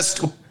freedom.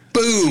 Just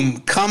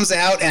boom, comes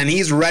out and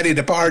he's ready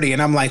to party.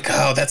 And I'm like,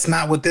 oh, that's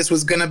not what this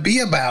was going to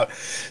be about.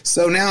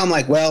 So now I'm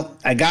like, well,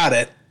 I got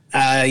it.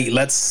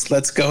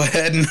 Let's go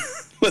ahead and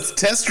let's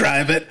test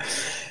drive it.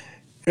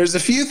 There's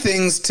a few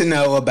things to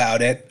know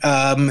about it.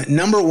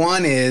 Number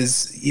one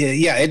is,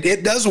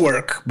 it does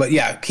work. But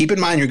yeah, keep in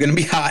mind, you're going to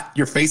be hot.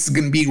 Your face is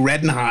going to be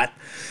red and hot.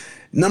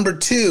 Number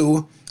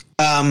two,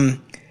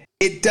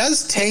 it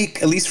does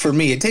take, at least for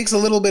me, it takes a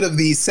little bit of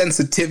the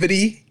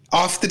sensitivity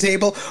off the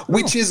table,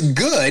 which is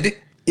good.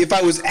 If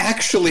I was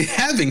actually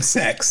having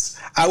sex,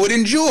 I would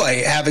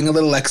enjoy having a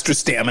little extra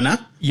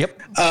stamina.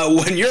 Yep.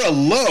 When you're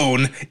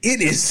alone,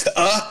 it is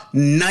a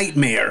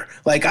nightmare.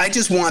 I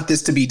just want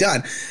this to be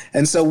done.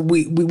 And so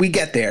we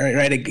get there,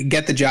 right?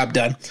 Get the job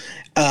done.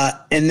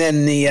 And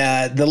then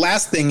the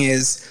last thing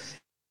is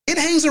it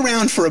hangs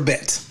around for a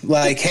bit.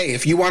 Hey,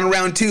 if you want a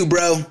round two,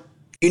 bro,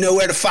 you know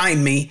where to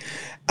find me.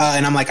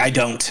 And I'm like, I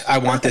don't. I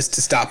want this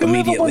to stop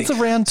immediately. Whoever wants a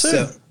round two?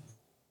 So,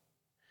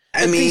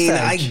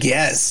 I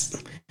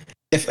guess.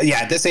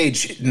 At this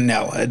age,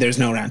 no, there's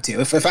no round two.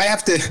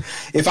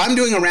 If I'm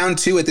doing a round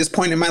two at this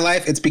point in my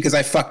life, it's because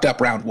I fucked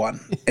up round one.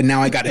 And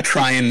now I got to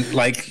try and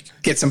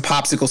get some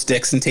popsicle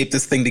sticks and tape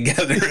this thing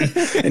together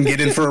and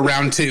get in for a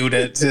round two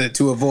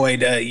to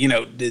avoid,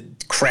 the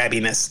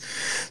crabbiness.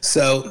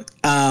 So,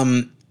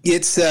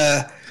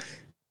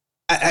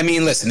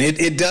 listen,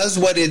 it does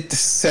what it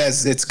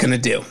says it's going to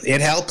do. It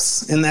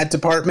helps in that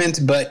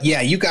department, but yeah,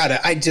 you gotta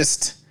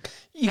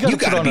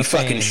be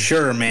fucking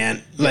sure,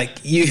 man.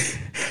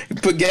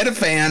 Get a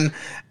fan,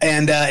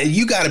 and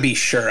you gotta be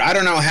sure. I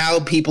don't know how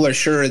people are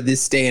sure at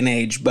this day and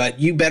age, but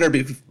you better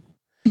be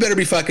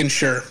fucking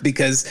sure,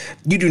 because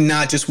you do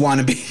not just want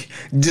to be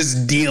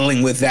just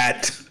dealing with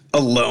that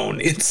alone.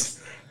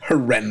 It's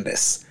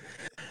horrendous.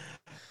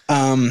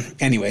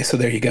 Anyway, so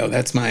there you go.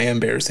 That's my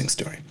embarrassing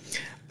story.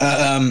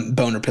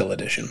 Boner pill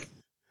edition.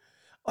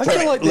 I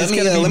feel like there's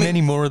going to be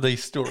many more of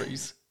these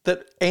stories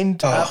that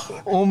end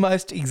up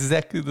almost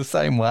exactly the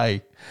same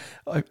way.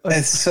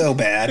 It's so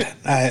bad.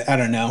 I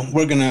don't know.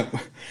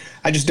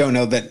 I just don't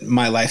know that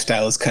my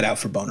lifestyle is cut out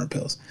for boner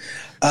pills.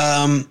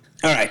 All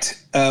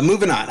right.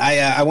 Moving on.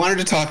 I wanted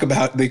to talk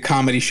about the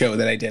comedy show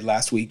that I did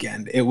last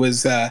weekend. It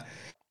was one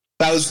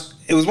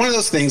of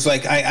those things,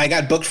 I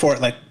got booked for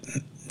it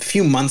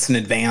few months in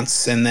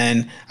advance, and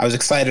then I was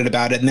excited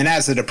about it. And then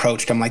as it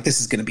approached, I'm like, this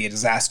is going to be a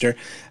disaster.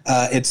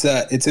 It's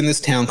in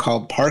this town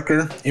called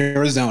Parker,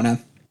 Arizona.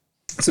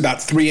 It's about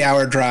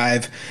 3-hour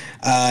drive.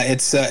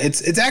 It's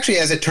actually,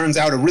 as it turns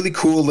out, a really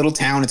cool little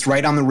town. It's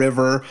right on the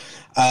river.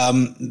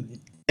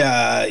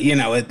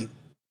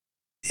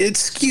 It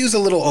skews a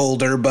little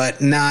older, but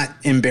not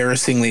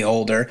embarrassingly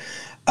older.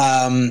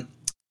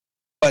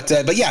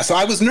 But yeah, so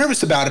I was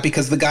nervous about it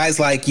because the guy's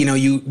like,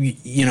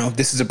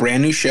 this is a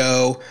brand new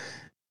show.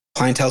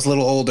 Clientele's a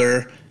little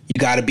older. You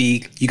gotta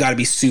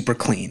be super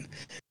clean.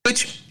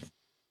 Which,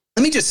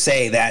 let me just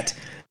say that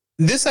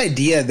this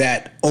idea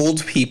that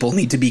old people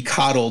need to be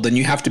coddled and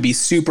you have to be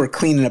super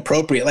clean and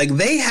appropriate, like,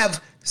 they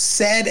have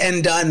said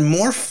and done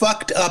more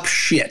fucked up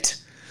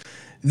shit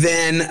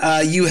than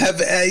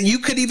you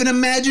could even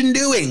imagine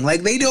doing.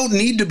 Like, they don't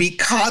need to be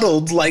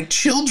coddled like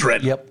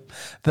children. Yep.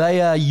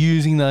 They are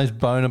using those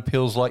boner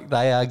pills like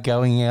they are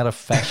going out of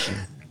fashion.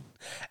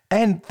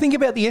 And think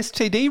about the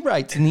STD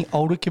rates in the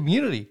older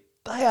community.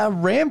 They are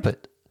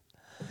rampant.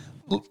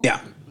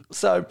 Yeah.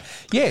 So,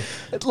 yeah,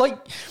 like,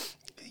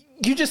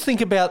 you just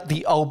think about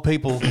the old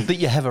people that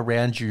you have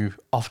around you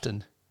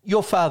often.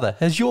 Your father.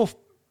 Has your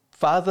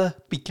father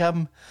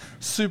become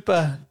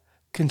super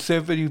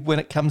conservative when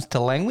it comes to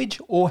language,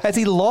 or has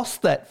he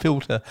lost that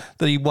filter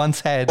that he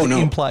once had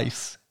in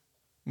place?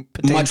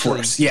 Much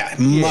worse. Yeah,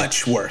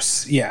 much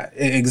worse. Yeah,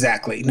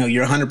 exactly. No,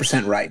 you're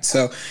 100% right.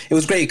 So it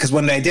was great because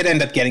when I did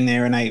end up getting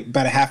there, and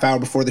about a half hour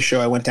before the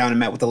show, I went down and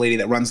met with the lady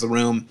that runs the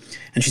room,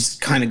 and she's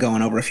kind of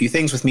going over a few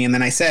things with me. And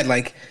then I said,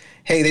 like,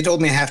 hey, they told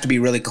me I have to be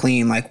really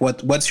clean. Like,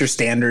 what's your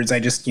standards? I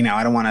just,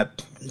 I don't want to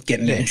get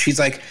into it. And she's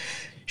like,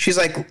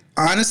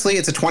 honestly,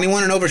 it's a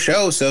 21 and over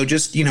show. So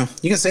just, you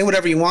can say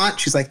whatever you want.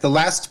 She's like, the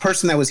last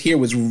person that was here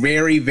was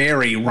very,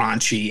 very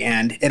raunchy,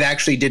 and it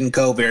actually didn't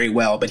go very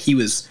well, but he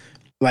was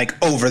like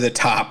over the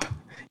top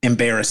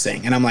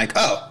embarrassing. And I'm like,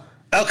 oh,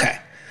 okay.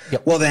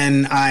 Yep. Well,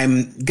 then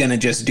I'm going to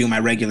just do my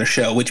regular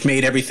show, which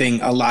made everything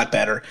a lot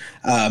better.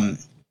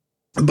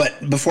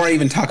 But before I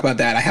even talk about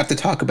that, I have to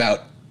talk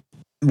about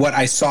what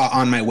I saw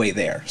on my way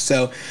there.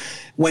 So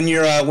when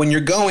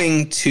you're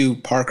going to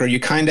Parker, you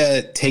kind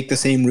of take the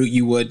same route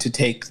you would to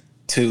take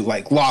to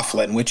like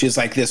Laughlin, which is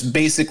like this,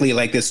 basically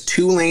like this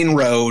 2-lane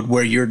road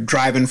where you're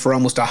driving for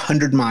almost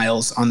 100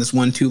 miles on this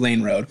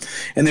 2-lane road,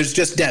 and there's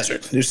just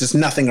desert. There's just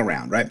nothing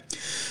around, right?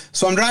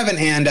 So I'm driving,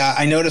 and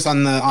I notice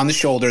on the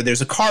shoulder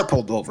there's a car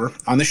pulled over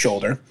on the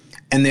shoulder,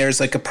 and there's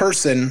like a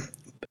person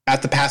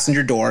at the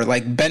passenger door,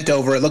 like bent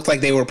over. It looked like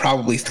they were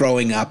probably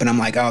throwing up, and I'm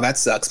like, oh, that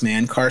sucks,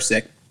 man, car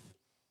sick.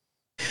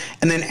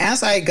 And then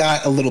as I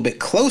got a little bit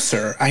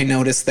closer, I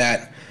noticed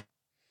that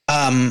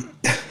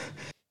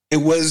It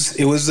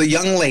was a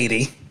young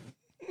lady.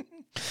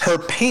 Her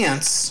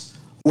pants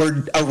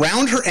were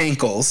around her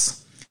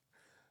ankles.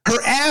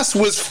 Her ass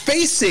was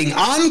facing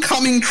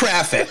oncoming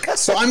traffic.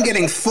 So I'm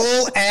getting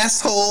full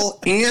asshole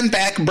and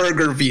back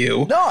burger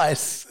view.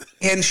 Nice.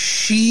 And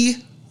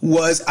she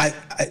was, I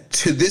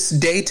to this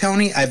day,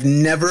 Tony, I've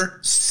never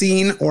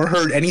seen or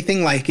heard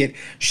anything like it.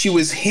 She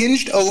was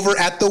hinged over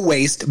at the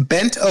waist,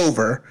 bent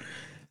over,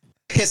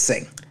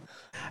 pissing.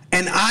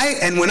 And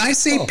when I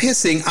say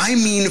pissing, I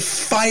mean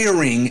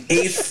firing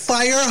a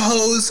fire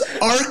hose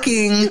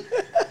arcing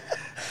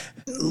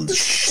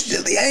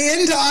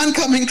into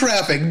oncoming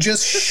traffic,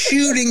 just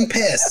shooting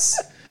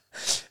piss.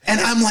 And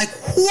I'm like,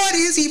 what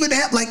is even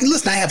happening? Like,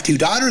 listen, I have 2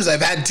 daughters.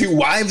 I've had 2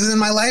 wives in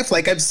my life.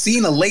 Like, I've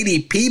seen a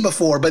lady pee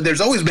before, but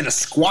there's always been a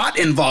squat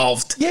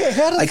involved. Yeah,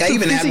 how does like, the I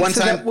even had one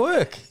time that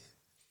work?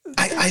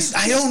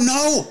 I don't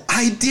know.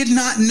 I did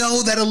not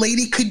know that a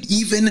lady could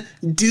even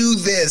do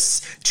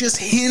this. Just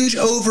hinge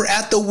over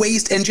at the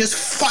waist and just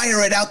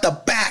fire it out the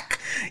back.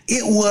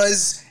 It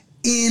was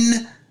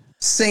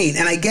insane.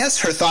 And I guess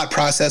her thought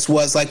process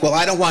was like, well,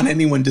 I don't want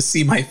anyone to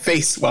see my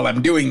face while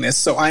I'm doing this,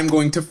 so I'm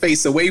going to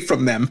face away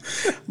from them.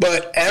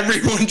 But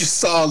everyone just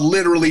saw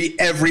literally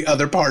every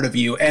other part of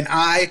you. And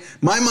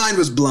my mind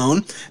was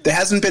blown. There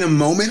hasn't been a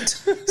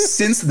moment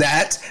since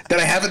that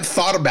I haven't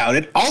thought about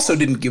it. Also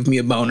didn't give me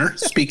a boner.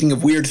 Speaking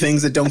of weird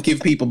things that don't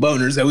give people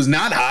boners, it was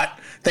not hot.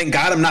 Thank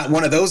God I'm not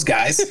one of those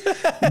guys.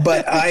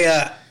 But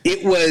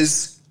it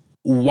was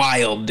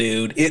wild,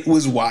 dude. It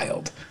was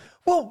wild.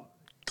 Well,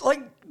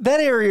 like, that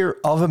area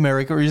of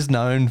America is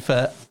known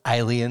for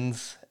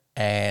aliens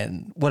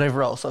and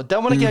whatever else. I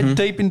don't want to go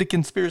deep into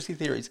conspiracy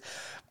theories,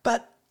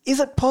 but is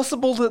it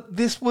possible that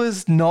this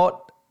was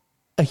not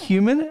a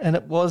human and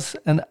it was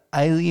an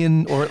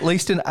alien, or at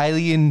least an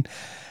alien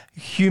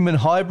human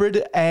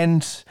hybrid,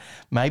 and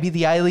maybe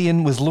the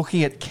alien was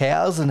looking at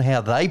cows and how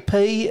they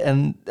pee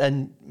and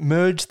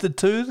merged the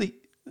two?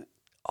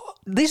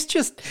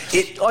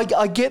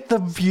 I get the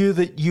view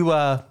that you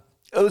are...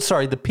 Oh,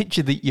 sorry, the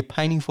picture that you're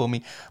painting for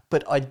me,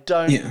 but I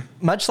don't,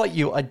 much like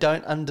you, I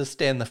don't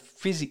understand the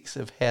physics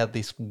of how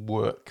this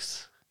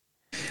works.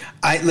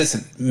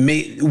 Listen.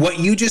 What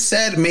you just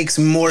said makes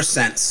more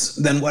sense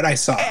than what I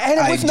saw. And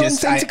it was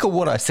nonsensical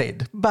what I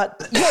said,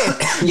 but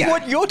yeah,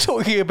 what you're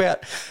talking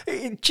about,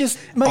 it just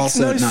makes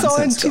also no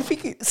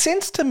scientific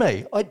sense to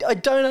me. I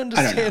don't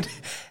understand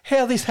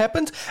how this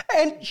happens.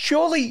 And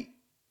surely,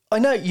 I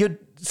know you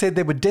said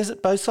there were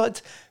desert both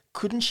sides.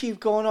 Couldn't she have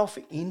gone off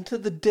into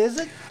the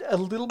desert a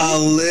little bit? A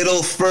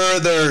little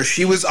further.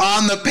 She was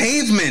on the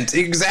pavement.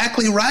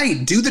 Exactly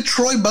right. Do the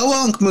Troy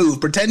Bounk move.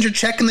 Pretend you're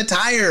checking the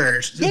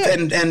tires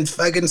and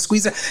fucking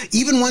squeeze it.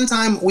 Even one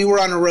time we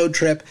were on a road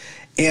trip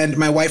and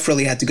my wife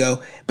really had to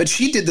go, but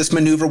she did this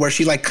maneuver where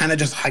she like kind of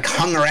just like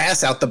hung her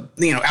ass out of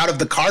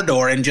the car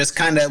door and just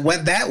kind of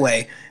went that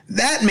way.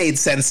 That made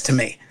sense to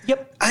me.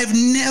 Yep. I've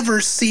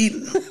never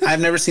seen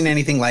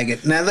anything like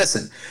it. Now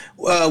listen,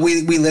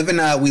 we live in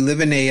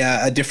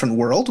a different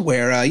world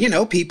where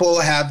people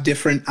have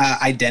different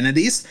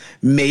identities.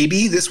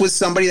 Maybe this was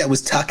somebody that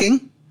was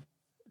tucking.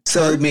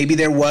 So maybe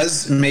there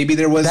was a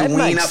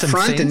lean up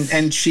front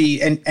and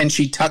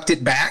she tucked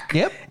it back.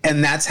 Yep.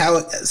 And that's how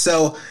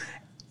so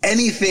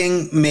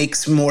anything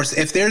makes more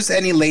if there's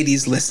any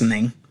ladies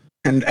listening.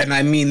 And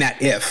I mean that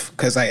if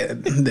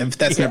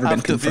that's never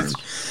been confirmed.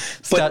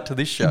 Start to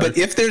this show. But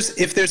if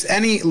there's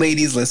any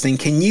ladies listening,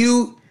 can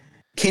you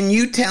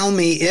tell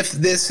me if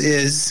this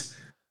is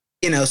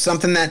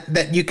something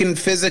that you can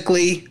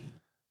physically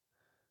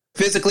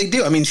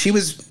do? I mean, she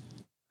was,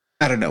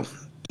 I don't know.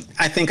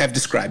 I think I've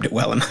described it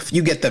well enough.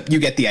 You get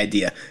the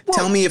idea. Well,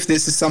 tell me if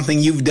this is something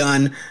you've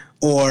done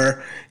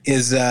or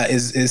is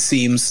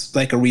seems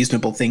like a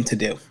reasonable thing to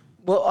do.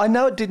 Well, I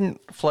know it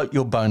didn't float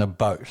your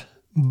boat,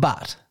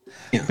 but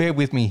bear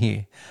with me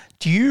here.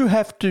 Do you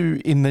have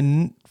to, in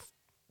the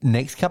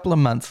next couple of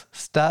months,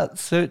 start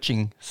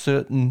searching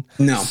certain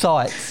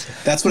sites?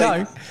 That's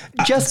what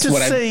just to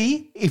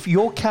see if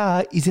your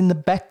car is in the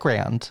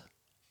background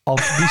of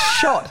this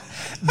shot.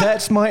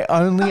 That's my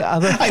only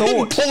other thought. I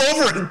didn't pull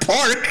over and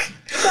park.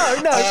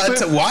 No,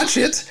 to watch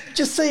it.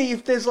 Just see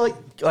if there's I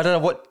don't know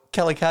what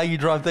color car you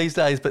drive these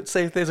days, but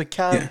see if there's a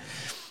car.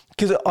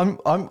 Because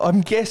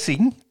I'm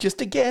guessing,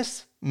 just a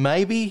guess,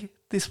 maybe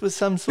this was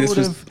some sort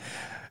of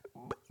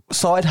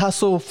side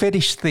hustle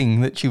fetish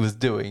thing that she was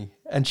doing,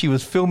 and she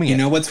was filming it. You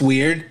know what's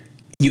weird?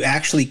 You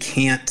actually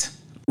can't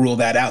rule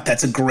that out.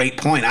 That's a great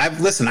point.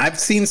 I've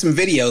seen some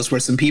videos where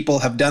some people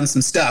have done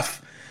some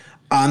stuff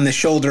on the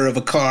shoulder of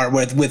a car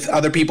with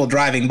other people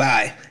driving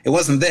by. It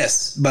wasn't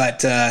this,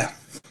 but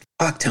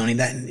fuck, Tony,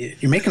 that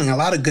you're making a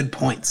lot of good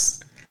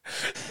points,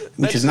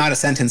 which is not a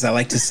sentence I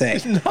like to say.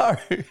 No,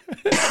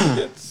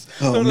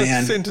 it's not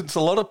a sentence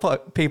a lot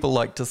of people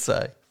like to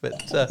say.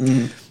 But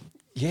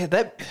yeah,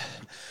 that.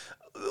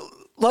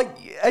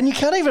 And you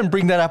can't even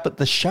bring that up at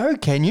the show,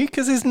 can you?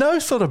 Because there's no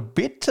sort of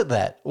bit to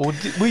that. Or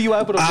were you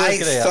able to work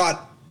it out? I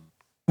thought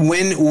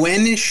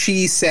when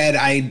she said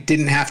I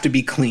didn't have to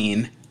be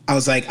clean, I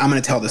was like, I'm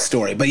going to tell the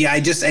story. But yeah,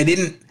 I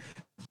didn't.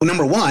 Well,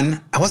 number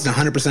one, I wasn't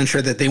 100%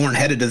 sure that they weren't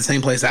headed to the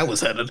same place I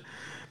was headed.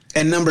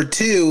 And number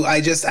two,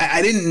 I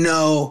didn't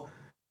know.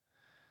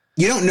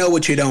 You don't know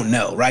what you don't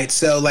know, right?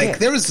 So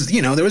there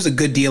was a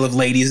good deal of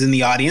ladies in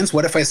the audience.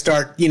 What if I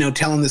start,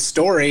 telling this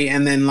story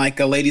and then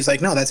a lady's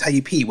like, no, that's how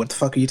you pee. What the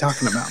fuck are you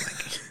talking about?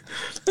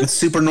 It's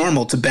super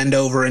normal to bend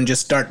over and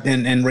just start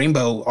and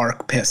rainbow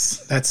arc piss.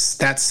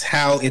 That's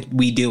how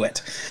we do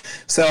it.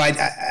 So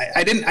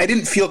I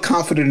didn't feel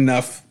confident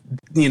enough,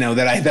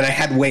 that I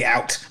had a way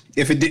out.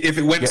 If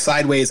it went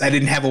sideways, I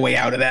didn't have a way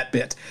out of that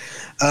bit.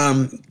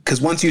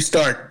 'Cause once you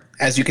start,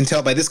 as you can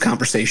tell by this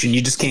conversation,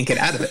 you just can't get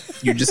out of it.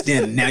 You're just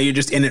in. Now you're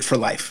just in it for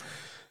life.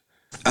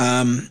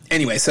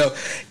 Anyway, so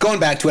going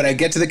back to it, I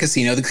get to the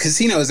casino. The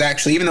casino is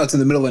actually, even though it's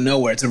in the middle of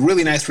nowhere, it's a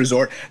really nice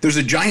resort. There's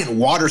a giant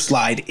water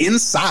slide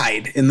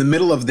inside in the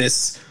middle of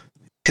this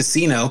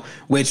casino,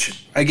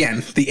 which,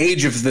 again, the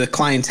age of the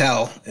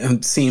clientele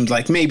seemed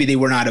like maybe they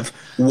were not of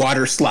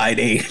water slide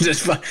age.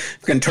 It's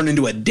going to turn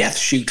into a death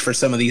chute for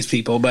some of these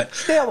people. But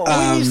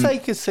when you say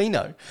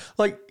casino,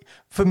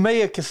 for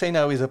me, a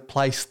casino is a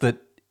place that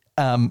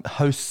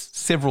hosts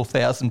several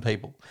thousand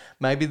people.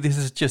 Maybe this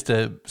is just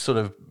a sort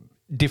of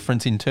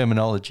difference in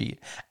terminology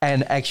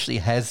and actually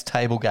has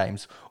table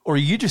games. Or are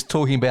you just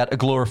talking about a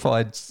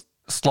glorified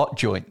slot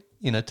joint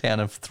in a town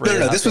of 3?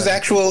 No. This was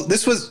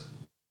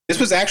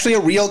actually a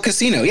real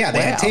casino. Yeah,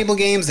 they had table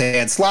games, they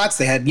had slots,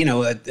 they had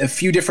a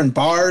few different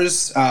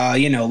bars,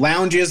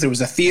 lounges. There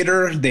was a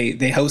theater.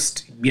 They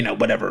host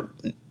whatever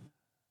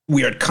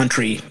weird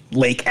country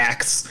lake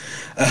acts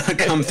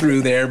come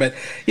through there, but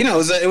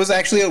it was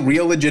actually a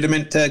real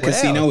legitimate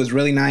casino. It was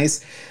really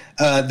nice.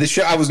 The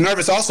show, I was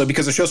nervous also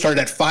because the show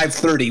started at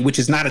 5:30, which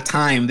is not a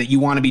time that you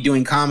want to be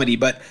doing comedy,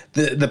 but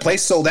the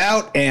place sold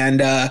out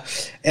and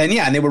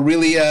they were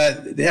really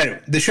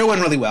the show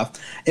went really well.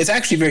 It's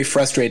actually very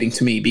frustrating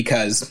to me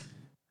because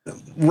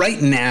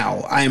right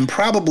now I am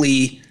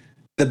probably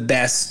the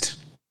best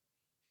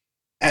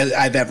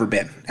I've ever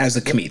been as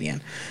a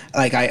comedian.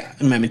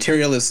 My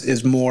material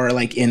is more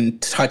in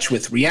touch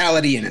with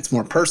reality and it's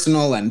more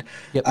personal. And,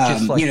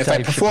 if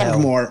I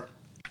performed more,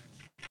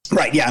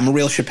 right. Yeah. I'm a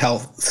real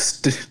Chappelle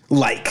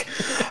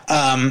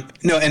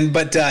No,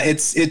 but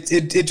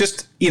it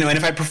just, and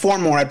if I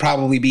perform more, I'd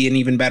probably be an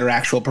even better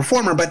actual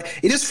performer. But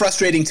it is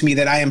frustrating to me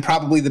that I am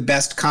probably the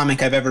best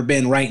comic I've ever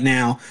been right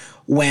now,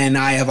 when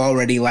I have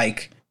already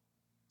like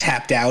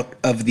tapped out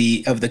of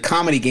the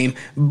comedy game.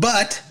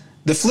 But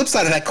the flip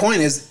side of that coin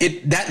is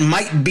that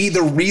might be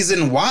the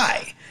reason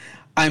why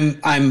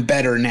I'm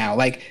better now.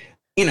 Like,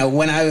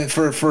 when I,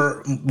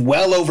 for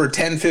well over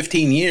 10,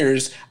 15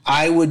 years,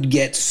 I would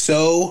get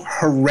so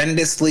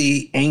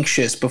horrendously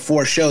anxious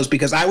before shows,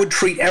 because I would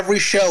treat every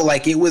show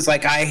like it was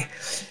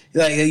if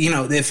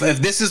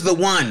this is the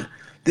one.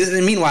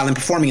 Meanwhile, I'm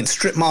performing in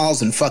strip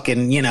malls and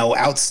fucking,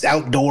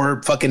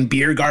 outdoor fucking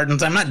beer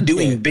gardens. I'm not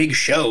doing big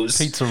shows.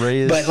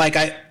 Pizzerias. But like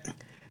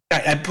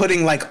I'm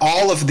putting like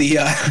all of the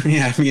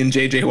me and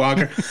JJ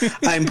Walker.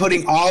 I'm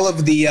putting all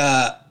of the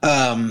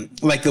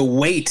like the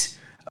weight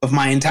of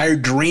my entire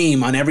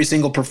dream on every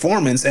single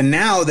performance, and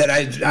now that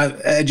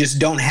I just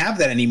don't have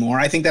that anymore,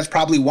 I think that's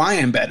probably why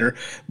I'm better.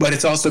 But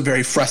it's also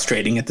very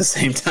frustrating at the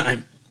same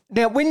time.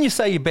 Now, when you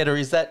say you're better,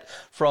 is that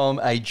from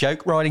a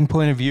joke writing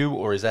point of view,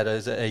 or is that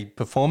as a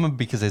performer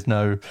because there's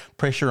no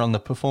pressure on the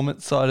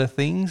performance side of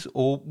things,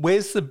 or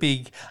where's the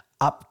big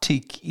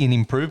uptick in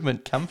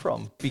improvement come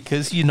from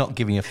because you're not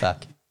giving a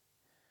fuck?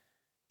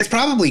 It's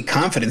probably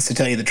confidence, to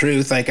tell you the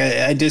truth. Like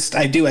I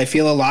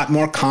feel a lot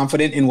more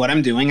confident in what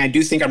I'm doing. I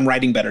do think I'm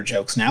writing better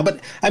jokes now,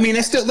 but I mean,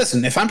 I still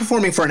listen. If I'm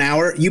performing for an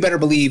hour, you better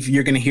believe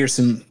you're going to hear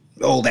some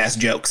old ass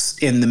jokes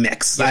in the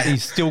mix. Yeah,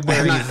 he's still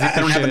wearing a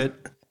zipper shirt.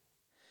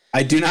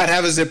 I do not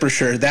have a zipper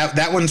shirt.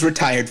 That one's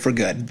retired for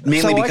good,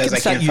 mainly because I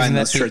can't find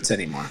those shirts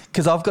anymore.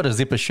 Because I've got a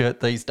zipper shirt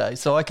these days,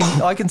 so I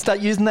can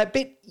start using that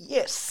bit.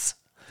 Yes,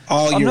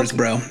 all yours,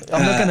 bro.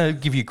 I'm not going to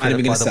give you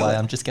credit, by the way.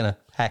 I'm just going to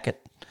hack it.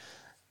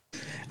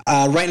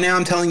 Right now,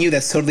 I'm telling you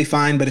that's totally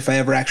fine. But if I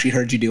ever actually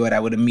heard you do it, I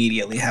would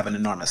immediately have an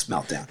enormous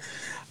meltdown.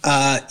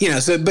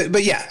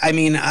 But yeah, I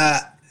mean, I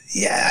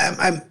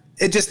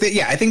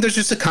think there's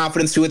just a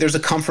confidence to it. There's a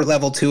comfort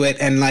level to it,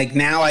 and like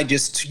now, I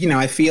just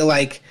feel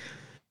like,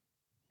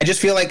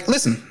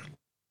 listen,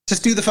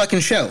 just do the fucking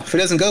show. If it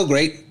doesn't go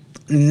great,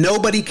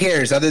 nobody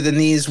cares other than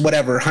these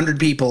 100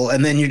 people,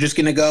 and then you're just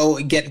gonna go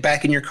get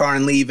back in your car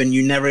and leave, and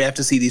you never have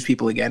to see these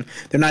people again.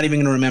 They're not even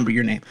gonna remember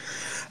your name.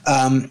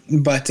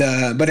 But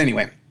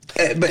anyway.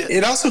 But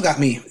it also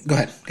got me. Go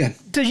ahead.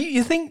 Do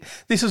you think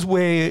this is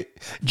where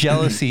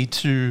jealousy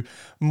to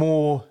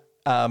more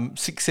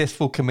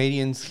successful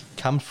comedians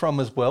comes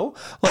from as well?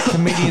 Like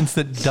comedians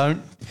that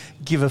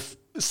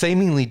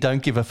seemingly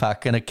don't give a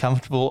fuck and are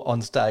comfortable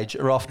on stage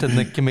are often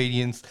the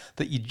comedians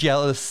that you're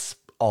jealous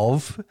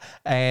of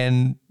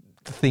and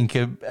think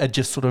are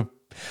just sort of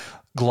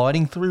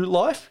gliding through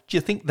life. Do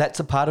you think that's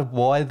a part of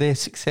why they're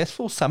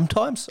successful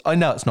sometimes? I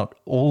know it's not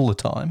all the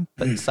time,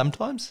 but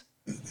sometimes.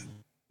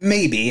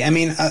 Maybe. I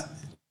mean,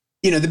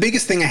 the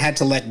biggest thing I had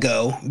to let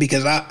go,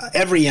 because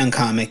every young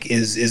comic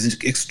is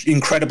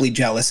incredibly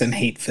jealous and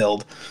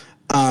hate-filled,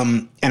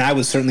 and I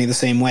was certainly the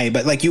same way.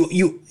 But like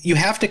you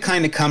have to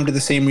kind of come to the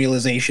same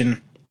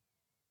realization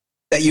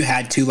that you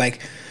had to.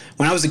 Like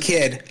when I was a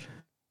kid,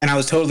 and I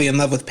was totally in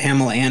love with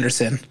Pamela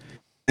Anderson,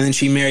 and then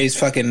she marries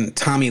fucking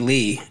Tommy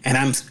Lee, and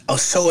I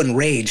was so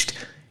enraged.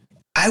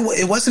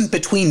 It wasn't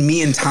between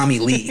me and Tommy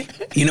Lee.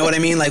 You know what I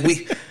mean? Like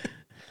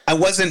I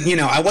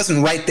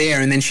wasn't right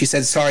there. And then she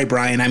said, sorry,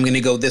 Brian, I'm going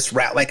to go this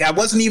route. Like I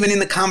wasn't even in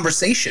the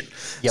conversation.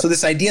 Yep. So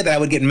this idea that I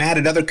would get mad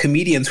at other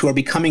comedians who are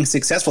becoming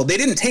successful, they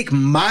didn't take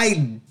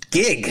my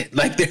gig.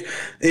 Like,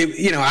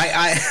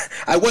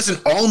 I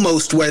wasn't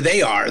almost where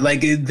they are.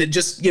 Like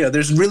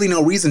there's really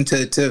no reason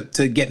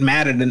to get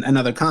mad at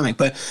another comic.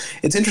 But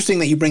it's interesting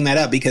that you bring that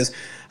up because,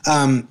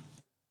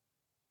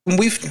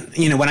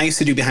 when I used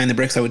to do Behind the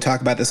Bricks, I would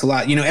talk about this a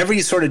lot.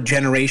 Every sort of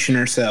generation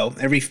or so,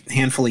 every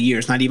handful of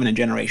years, not even a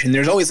generation,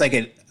 there's always like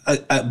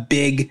a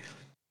big,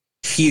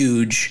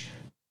 huge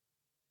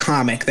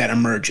comic that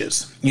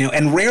emerges,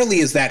 and rarely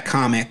is that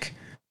comic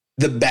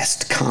the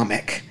best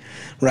comic,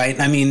 right?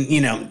 I mean,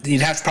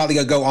 you'd have to probably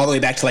go all the way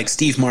back to like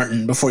Steve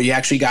Martin before you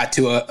actually got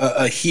to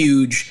a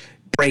huge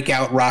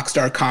breakout rock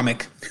star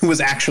comic who was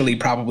actually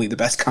probably the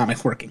best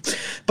comic working.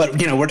 But,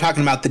 we're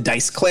talking about the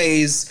Dice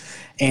Clays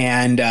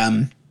and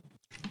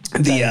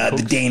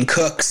the Dane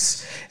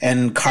Cooks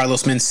and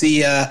Carlos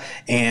Mencia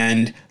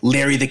and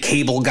Larry the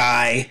Cable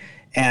Guy,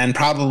 and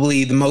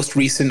probably the most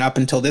recent up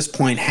until this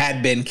point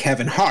had been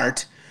Kevin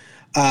Hart.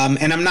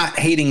 And I'm not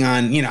hating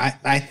on,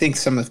 I think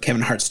some of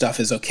Kevin Hart's stuff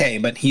is okay,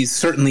 but he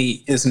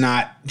certainly is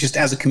not, just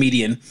as a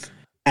comedian,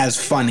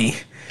 as funny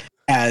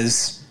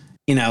as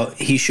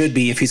he should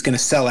be if he's going to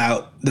sell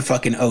out the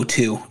fucking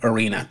O2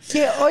 arena.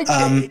 Yeah, I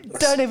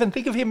don't even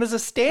think of him as a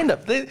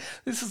stand-up. This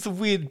is a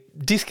weird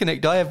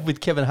disconnect I have with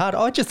Kevin Hart.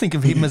 I just think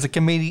of him as a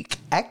comedic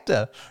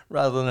actor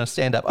rather than a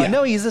stand-up. Yeah. I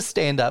know he's a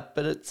stand-up,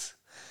 but it's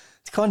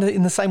kind of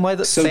in the same way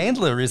that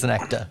Sandler is an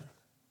actor.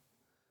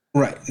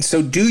 Right.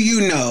 So do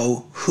you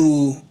know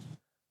who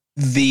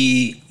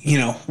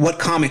what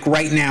comic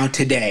right now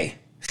today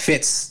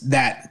fits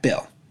that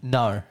bill?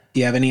 No. Do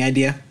you have any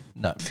idea?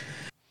 No.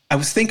 I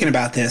was thinking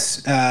about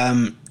this,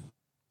 and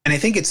I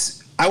think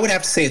I would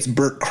have to say it's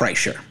Bert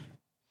Kreischer.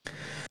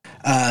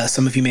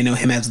 Some of you may know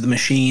him as The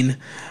Machine.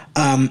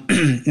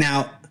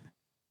 Now,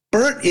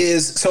 Bert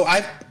is, so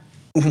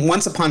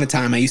once upon a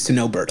time, I used to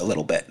know Bert a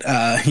little bit.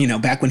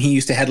 Back when he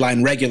used to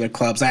headline regular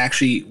clubs, I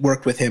actually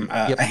worked with him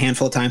a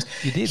handful of times.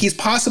 You did. He's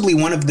possibly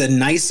one of the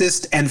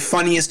nicest and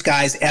funniest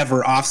guys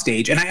ever off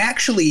stage. And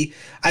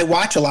I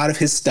watch a lot of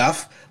his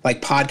stuff,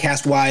 like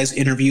podcast-wise,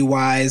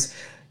 interview-wise.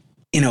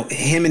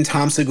 Him and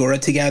Tom Segura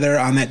together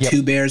on that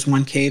Two Bears,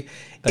 One Cave.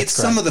 It's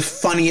some of the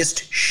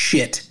funniest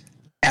shit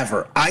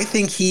ever. I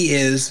think he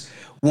is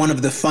one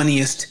of the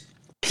funniest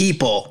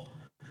people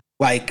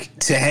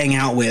to hang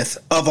out with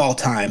of all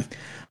time.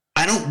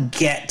 I don't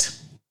get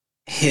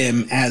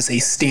him as a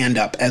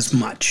stand-up as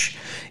much.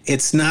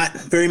 It's not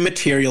very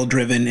material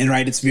driven, and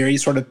right, it's very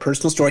sort of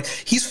personal story.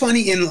 He's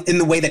funny in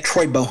the way that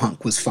Troy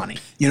Bohunk was funny.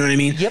 You know what I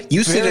mean? Yep,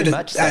 you sit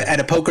at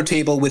a poker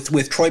table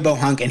with Troy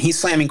Bohunk, and he's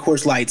slamming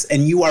Coors Lights,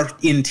 and you are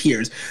in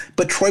tears.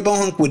 But Troy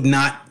Bohunk would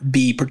not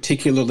be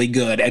particularly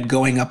good at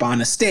going up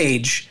on a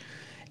stage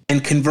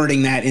and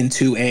converting that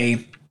into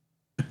a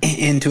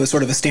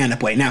sort of a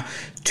stand-up way. Now,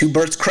 to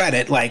Bert's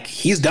credit,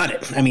 he's done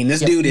it. I mean,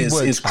 this dude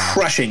is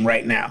crushing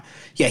right now.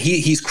 Yeah,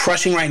 he's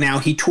crushing right now.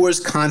 He tours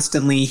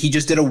constantly. He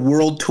just did a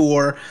world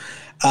tour.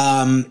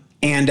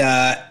 And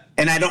I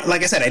don't,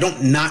 like I said, I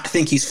don't not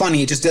think he's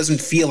funny. It just doesn't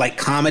feel like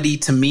comedy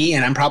to me,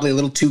 and I'm probably a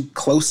little too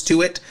close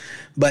to it.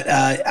 But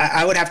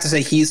I would have to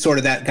say he's sort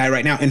of that guy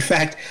right now. In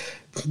fact,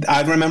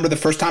 I remember the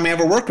first time I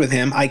ever worked with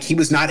him, he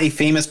was not a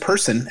famous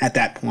person at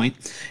that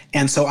point.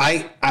 And so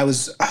I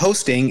was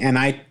hosting, and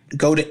I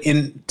go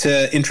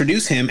to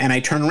introduce him, and I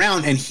turn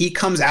around, and he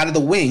comes out of the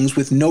wings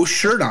with no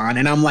shirt on,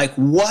 and I'm like,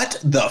 what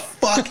the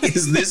fuck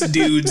is this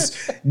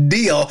dude's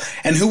deal?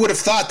 And who would have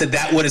thought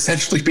that would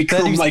essentially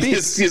become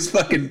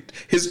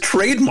his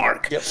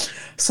trademark? Yep.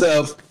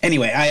 So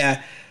anyway,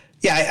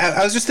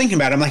 I was just thinking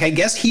about it. I'm like, I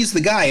guess he's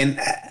the guy, and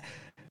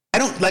I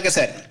don't, like I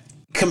said,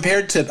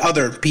 compared to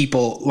other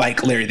people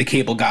like Larry the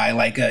Cable Guy,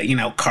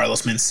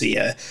 Carlos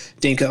Mencia,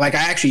 Dinka, I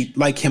actually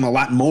like him a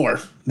lot more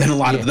than a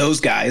lot of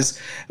those guys.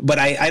 But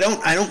I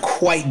don't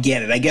quite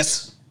get it. I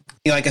guess,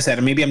 like I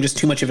said, maybe I'm just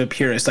too much of a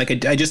purist.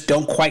 I just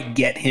don't quite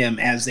get him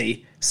as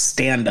a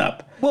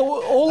stand-up. Well,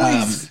 all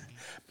these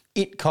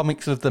it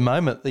comics of the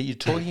moment that you're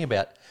talking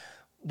about,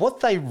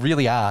 what they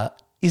really are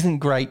isn't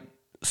great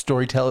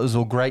storytellers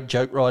or great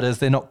joke writers.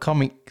 They're not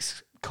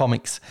comics.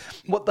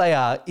 What they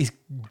are is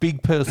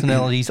big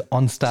personalities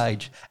on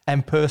stage,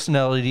 and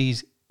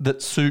personalities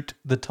that suit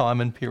the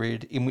time and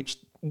period in which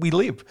we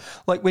live.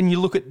 Like when you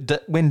look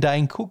at when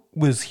Dane Cook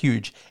was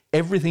huge,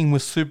 everything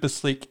was super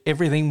slick.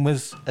 Everything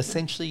was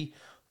essentially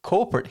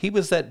corporate. He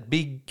was that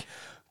big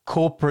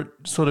corporate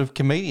sort of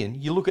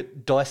comedian. You look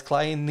at Dice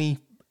Clay in the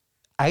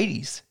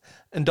 80s,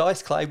 and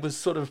Dice Clay was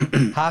sort of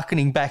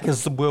hearkening back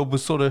as the world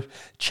was sort of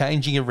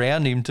changing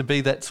around him to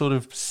be that sort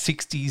of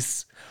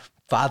 60s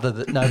father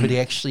that nobody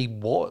actually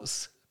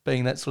was,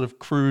 being that sort of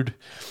crude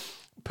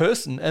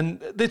person. And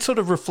they're sort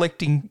of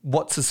reflecting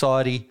what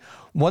society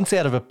wants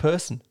out of a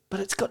person, but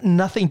it's got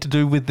nothing to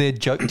do with their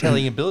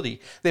joke-telling ability.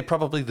 They're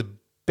probably the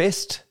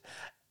best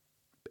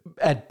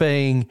at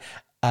being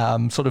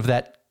sort of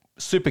that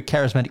super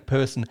charismatic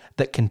person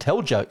that can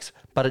tell jokes,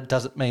 but it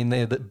doesn't mean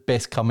they're the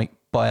best comic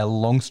by a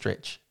long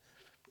stretch.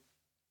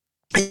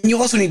 And you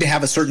also need to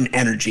have a certain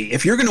energy.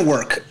 If you're going to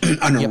work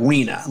an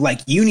arena,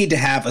 you need to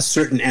have a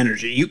certain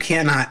energy. You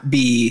cannot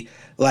be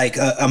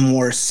a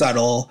more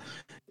subtle,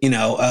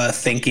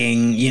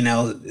 thinking,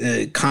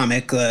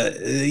 comic.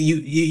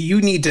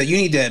 You need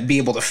to be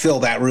able to fill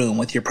that room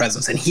with your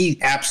presence, and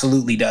he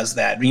absolutely does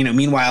that.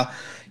 Meanwhile,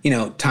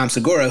 Tom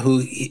Segura,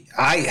 who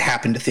I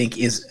happen to think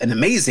is an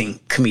amazing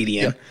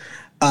comedian,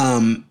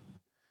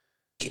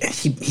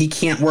 he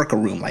can't work a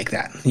room like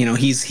that.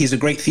 He's a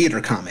great theater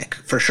comic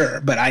for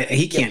sure, but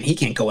he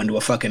can't go into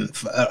a fucking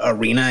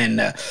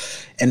arena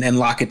and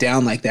lock it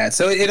down like that.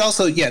 So it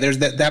also, there's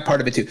that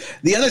part of it too.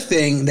 The other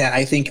thing that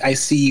I think I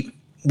see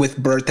with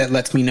Bert that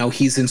lets me know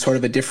he's in sort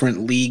of a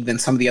different league than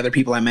some of the other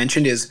people I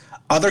mentioned is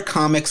other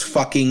comics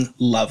fucking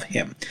love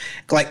him.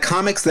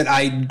 Comics that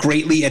I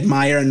greatly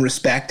admire and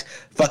respect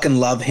fucking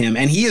love him,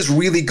 and he is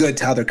really good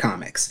to other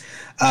comics.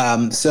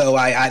 So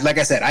I like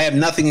I said, I have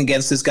nothing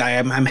against this guy.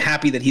 I'm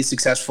happy that he's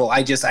successful.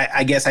 I guess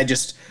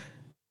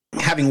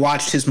having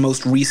watched his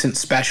most recent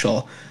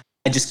special,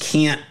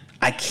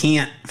 I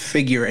can't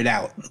figure it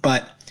out,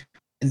 but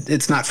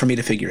it's not for me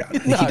to figure out.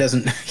 No.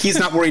 He's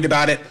not worried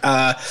about it.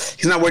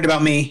 He's not worried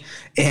about me.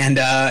 And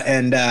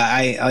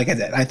I, like I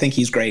said, I think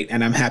he's great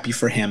and I'm happy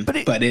for him,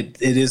 but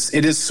it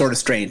is sort of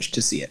strange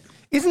to see it.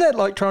 Isn't that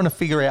like trying to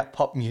figure out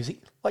pop music?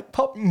 Like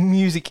pop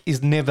music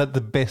is never the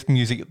best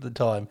music at the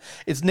time.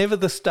 It's never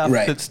the stuff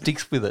that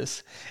sticks with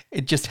us.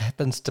 It just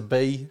happens to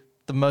be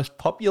the most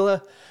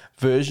popular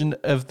version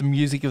of the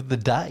music of the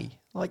day.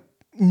 Like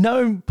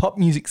no pop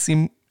music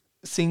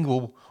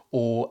single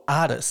or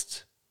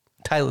artist,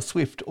 Taylor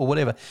Swift or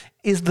whatever,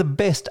 is the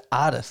best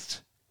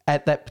artist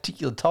at that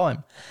particular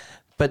time.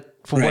 But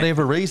for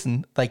whatever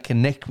reason, they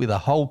connect with a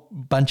whole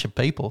bunch of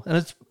people. And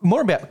it's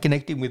more about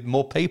connecting with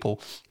more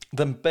people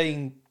than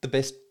being the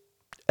best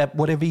at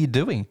whatever you're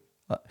doing.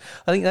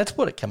 I think that's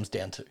what it comes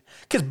down to.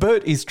 Because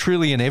Bert is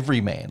truly an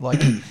everyman.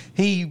 Like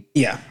he's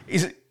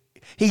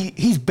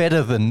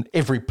better than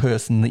every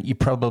person that you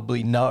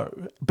probably know.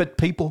 But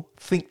people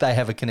think they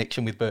have a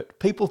connection with Bert.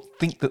 People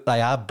think that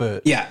they are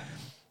Bert. Yeah,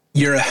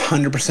 you're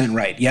 100%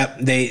 right. Yep.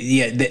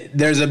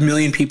 There's a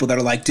million people that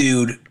are like,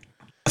 dude,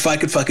 if I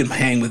could fucking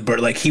hang with Bert,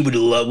 like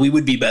we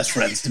would be best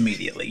friends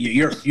immediately.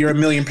 You're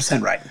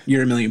 1,000,000% right.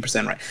 You're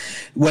 1,000,000% right.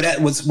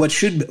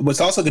 What's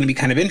also going to be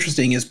kind of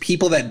interesting is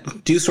people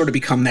that do sort of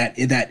become that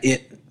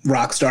it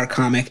rock star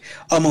comic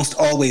almost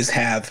always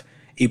have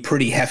a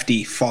pretty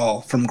hefty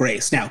fall from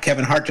grace. Now,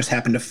 Kevin Hart just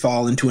happened to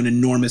fall into an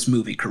enormous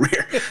movie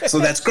career, so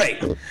that's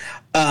great.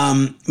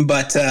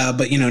 But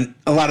you know,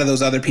 a lot of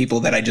those other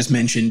people that I just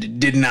mentioned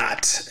did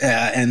not,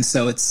 and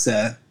so it's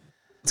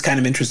kind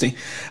of interesting.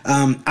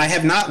 I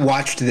have not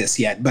watched this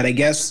yet, but I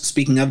guess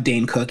speaking of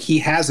Dane Cook, he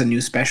has a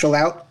new special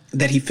out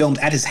that he filmed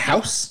at his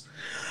house.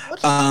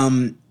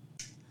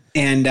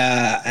 And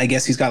I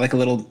guess he's got like a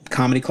little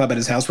comedy club at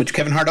his house, which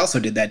Kevin Hart also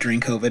did that during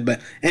COVID. But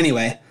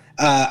anyway,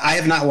 I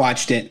have not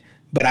watched it,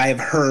 but I have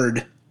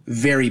heard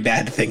very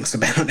bad things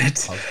about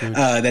it.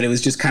 That it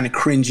was just kind of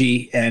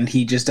cringy, and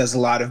he just does a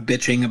lot of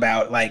bitching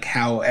about like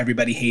how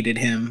everybody hated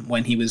him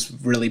when he was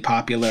really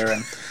popular,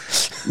 and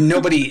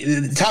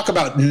nobody talk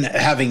about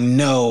having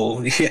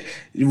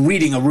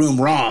reading a room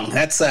wrong.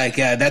 That's like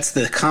that's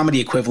the comedy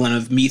equivalent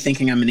of me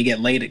thinking I'm going to get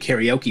laid at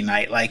karaoke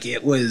night. Like,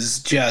 it was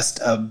just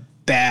a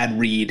bad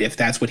read if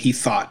that's what he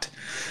thought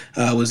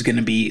was going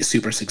to be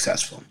super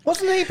successsul.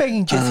 Wasn't he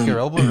banging Jessica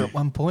Alba at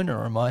one point,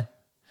 or am I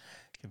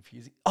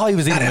confusing? Oh, he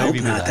was in a movie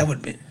with her. That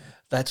would be.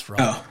 That's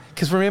right.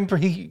 Because remember,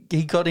 he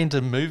got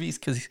into movies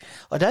because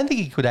I don't think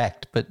he could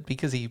act, but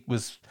because he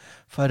was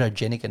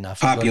photogenic enough,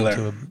 popular, he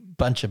got into a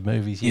bunch of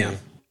movies.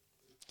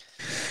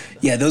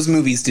 Yeah, those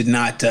movies did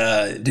not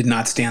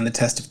stand the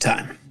test of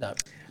time. No,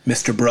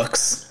 Mr.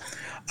 Brooks.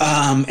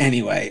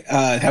 Anyway,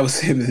 that was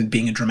him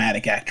being a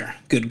dramatic actor.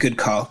 Good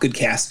call. Good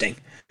casting.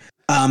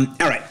 All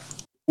right.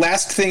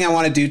 Last thing I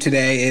want to do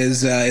today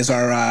is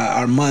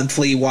our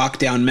monthly walk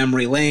down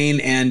memory lane,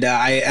 and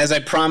as I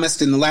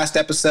promised in the last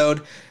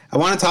episode, I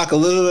want to talk a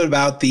little bit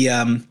about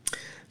the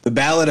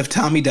ballad of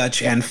Tommy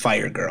Dutch and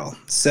Fyrefirl.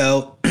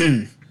 So,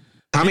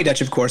 Tommy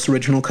Dutch, of course,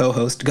 original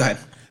co-host. Go ahead.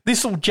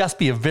 This will just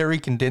be a very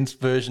condensed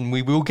version.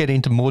 We will get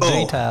into more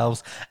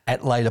details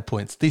at later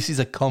points. This is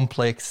a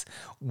complex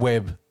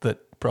web that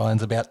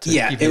Brian's about to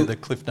give you the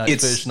Cliff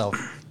Notes version of.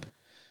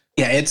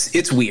 Yeah,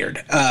 it's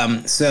weird.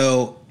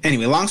 So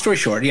anyway, long story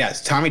short,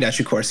 it's Tommy Dutch,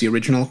 of course, the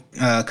original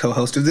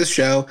co-host of this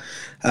show.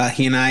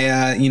 He and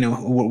I,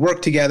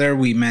 worked together.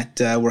 We met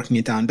working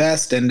at Don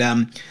Best,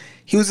 and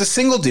he was a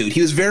single dude.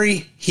 He was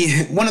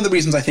one of the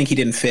reasons I think he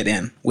didn't fit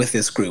in with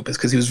this group is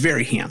because he was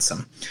very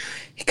handsome.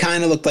 He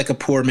kind of looked like a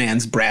poor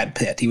man's Brad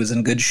Pitt. He was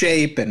in good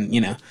shape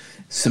and,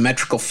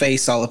 symmetrical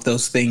face, all of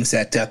those things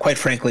that, quite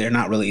frankly, are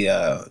not really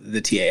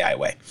the TAI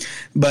way.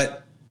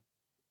 But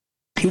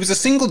he was a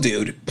single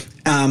dude.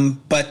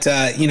 But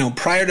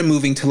prior to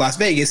moving to Las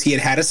Vegas, he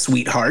had a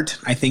sweetheart,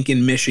 I think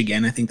in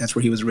Michigan. I think that's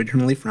where he was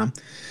originally from.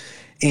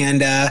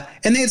 And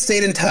they had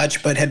stayed in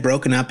touch, but had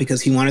broken up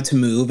because he wanted to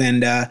move.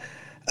 And,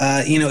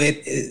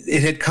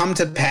 it had come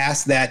to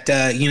pass that,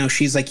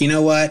 she's like, you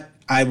know what?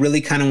 I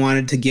really kind of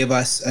wanted to give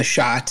us a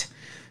shot.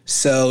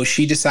 So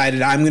she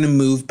decided, I'm going to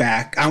move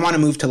back. I want to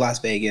move to Las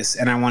Vegas,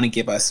 and I want to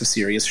give us a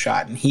serious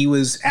shot. And he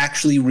was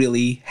actually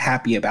really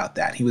happy about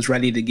that. He was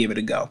ready to give it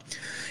a go.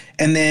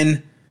 And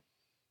then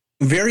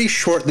very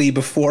shortly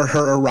before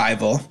her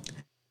arrival,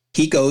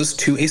 he goes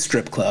to a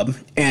strip club,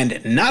 and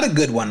not a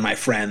good one, my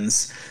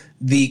friends.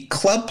 The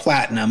Club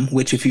Platinum,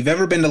 which if you've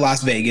ever been to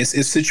Las Vegas,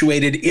 is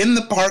situated in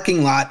the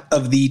parking lot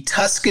of the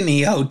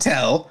Tuscany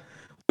Hotel,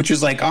 which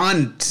is like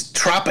on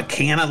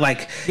Tropicana.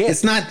 Like,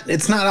 it's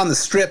not on the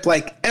Strip.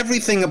 Like,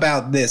 everything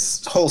about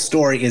this whole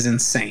story is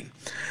insane.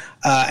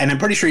 And I'm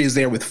pretty sure he's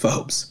there with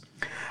phobes.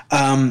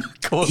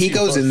 He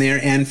goes in there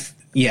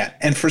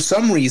and for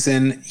some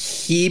reason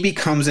he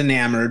becomes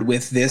enamored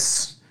with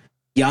this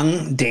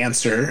young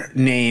dancer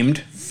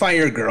named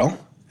Fyrefirl.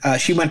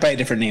 She went by a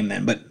different name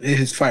then, but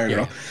his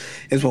Fyrefirl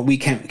is what we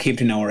came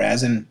to know her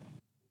as. And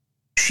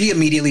she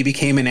immediately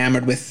became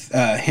enamored with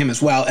him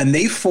as well. And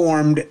they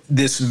formed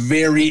this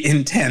very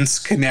intense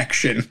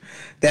connection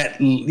that,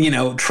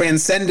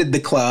 transcended the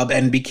club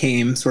and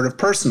became sort of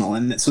personal.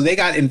 And so they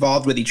got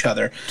involved with each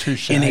other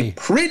in a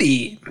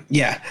pretty,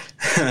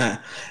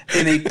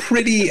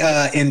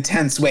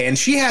 intense way. And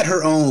she had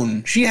her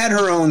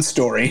own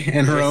story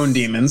and her own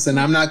demons. And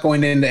I'm not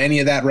going into any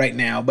of that right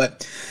now.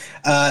 But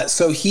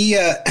so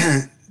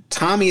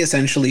Tommy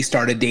essentially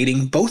started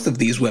dating both of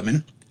these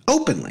women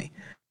openly.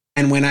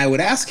 And when I would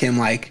ask him,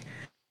 like,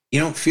 you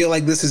don't feel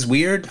like this is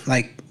weird?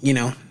 Like,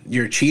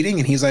 you're cheating?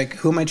 And he's like,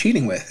 who am I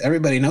cheating with?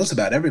 Everybody knows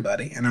about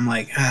everybody. And I'm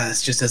like,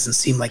 this just doesn't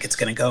seem like it's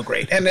going to go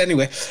great. And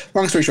anyway,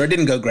 long story short, it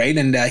didn't go great.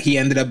 And he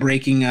ended up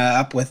breaking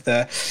up with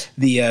the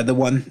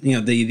one,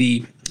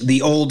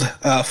 the old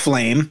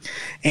flame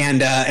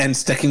and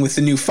sticking with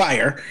the new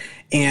fire.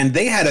 And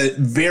they had a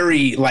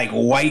very, like,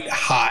 white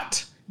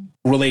hot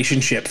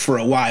relationship for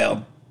a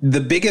while the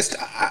biggest,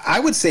 I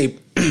would say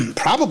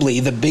probably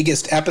the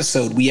biggest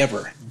episode we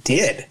ever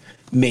did,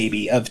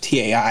 maybe, of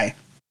TAI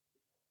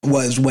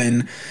was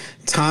when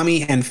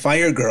Tommy and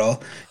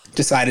Fyrefirl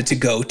decided to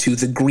go to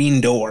the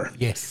Green Door.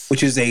 Yes.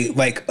 Which is a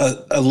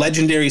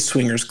legendary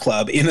swingers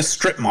club in a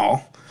strip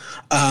mall,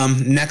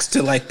 next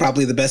to like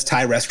probably the best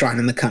Thai restaurant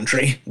in the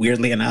country,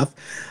 weirdly enough.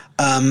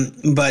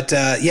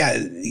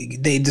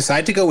 They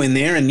decide to go in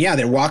there, and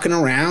they're walking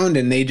around,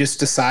 and they just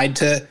decide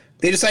to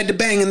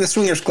bang in the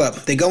swingers club.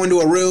 They go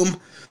into a room,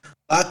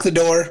 lock the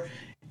door,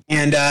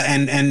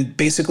 and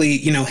basically,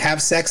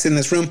 have sex in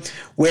this room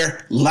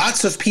where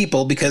lots of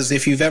people, because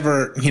if you've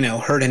ever,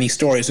 heard any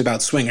stories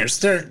about swingers,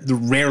 they're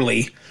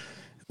rarely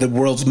the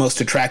world's most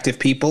attractive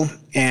people.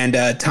 And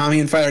Tommy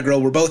and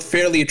Fyrefirl were both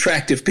fairly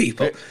attractive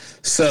people. Okay.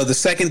 So the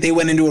second they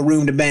went into a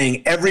room to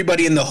bang,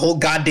 everybody in the whole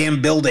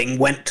goddamn building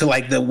went to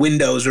like the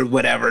windows or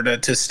whatever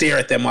to stare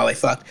at them while they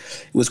fucked.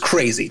 It was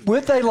crazy.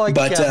 Weren't they like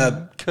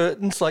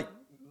curtains, like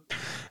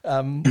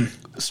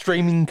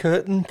streaming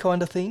curtain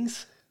kind of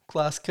things?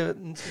 Glass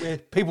curtains where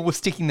people were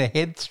sticking their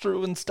heads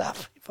through and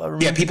stuff, if I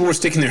remember. Yeah, people were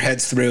sticking their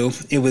heads through.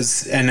 It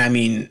was, and I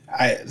mean,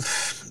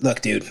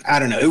 look, dude, I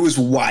don't know. It was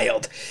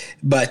wild.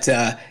 But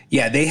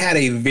they had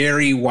a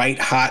very white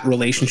hot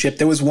relationship.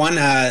 There was one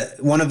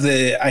of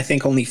the, I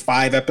think, only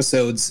 5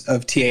 episodes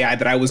of TAI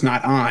that I was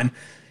not on.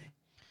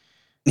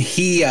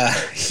 He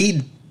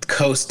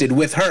coasted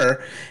with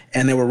her,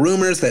 and there were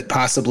rumors that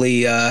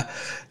possibly there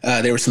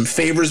were some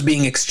favors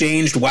being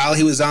exchanged while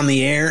he was on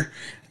the air.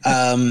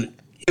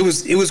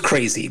 It was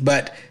crazy,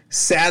 but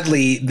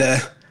sadly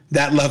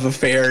that love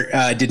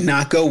affair did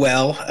not go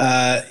well.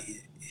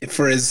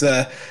 For as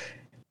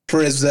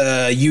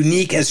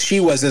unique as she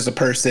was as a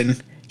person,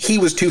 he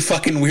was too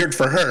fucking weird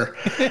for her,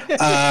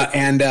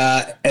 and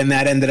that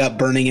ended up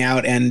burning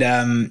out and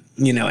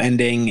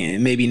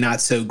ending maybe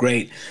not so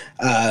great.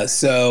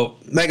 So,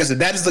 like I said,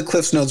 that is the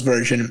Cliff's Notes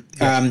version.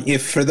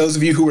 If for those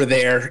of you who were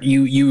there,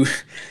 you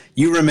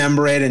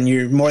remember it, and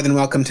you're more than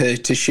welcome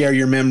to share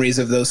your memories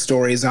of those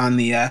stories on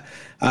the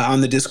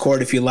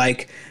Discord if you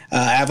like.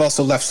 I've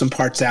also left some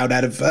parts out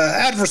of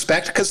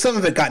respect because some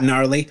of it got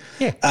gnarly.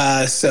 Yeah.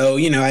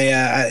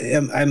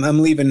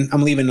 I'm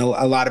leaving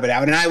a lot of it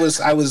out, and I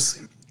was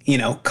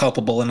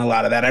culpable in a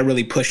lot of that. I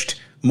really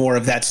pushed more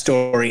of that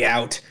story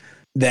out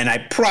than I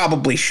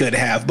probably should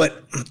have.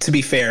 But to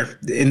be fair,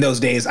 in those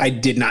days, I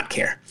did not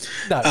care.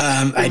 No,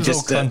 it was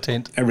all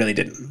content. I really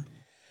didn't.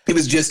 It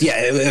was just,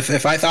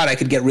 if I thought I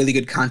could get really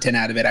good content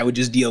out of it, I would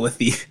just deal with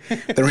the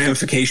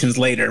ramifications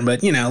later.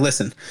 But,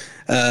 listen,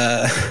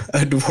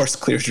 a divorce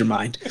clears your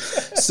mind.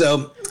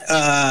 So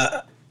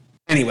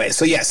anyway,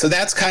 so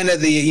that's kind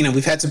of the,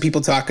 we've had some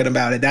people talking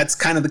about it. That's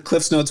kind of the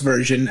Cliff's Notes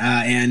version.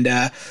 And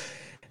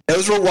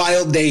those were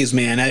wild days,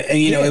 man.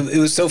 It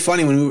was so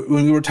funny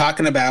when we were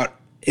talking about,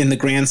 in the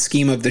grand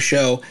scheme of the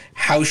show,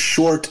 how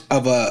short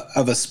of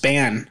a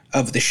span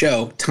of the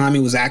show Tommy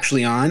was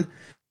actually on.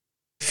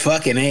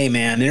 Fucking A,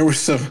 man. There were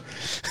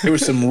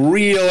some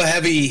real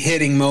heavy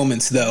hitting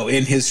moments though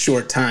in his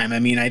short time. I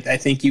mean, I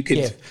think you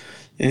could,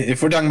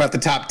 if we're talking about the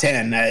top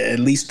 10, at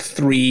least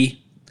 3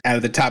 out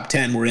of the top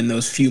 10 were in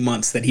those few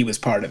months that he was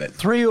part of it.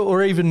 3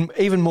 or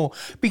even more.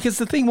 Because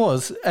the thing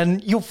was,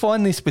 and you'll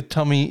find this with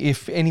Tommy,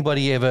 if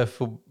anybody ever,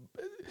 for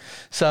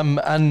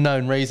some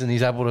unknown reason,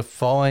 is able to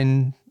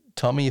find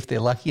Tommy, if they're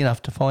lucky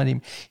enough to find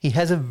him, he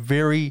has a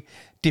very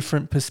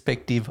different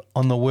perspective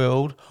on the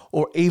world,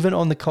 or even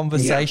on the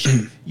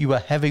conversation you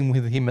are having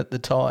with him at the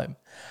time.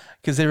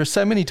 Because there are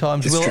so many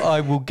times where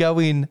I will go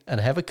in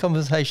and have a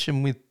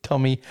conversation with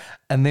Tommy,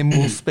 and then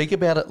we'll speak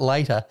about it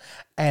later,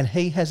 and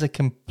he has a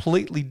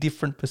completely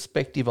different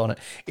perspective on it.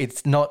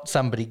 It's not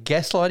somebody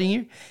gaslighting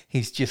you.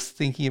 He's just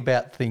thinking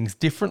about things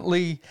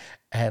differently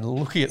and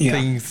looking at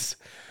things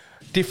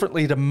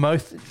differently to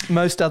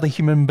most other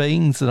human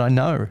beings that I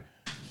know.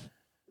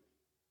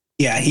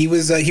 Yeah, he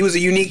was a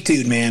unique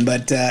dude, man.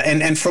 But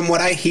and from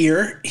what I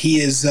hear,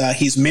 he's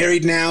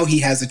married now.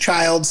 He has a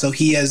child, so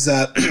he has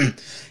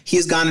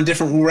gone a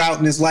different route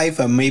in his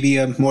life, maybe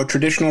a more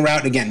traditional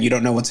route. Again, you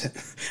don't know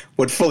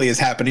what fully is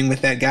happening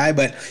with that guy,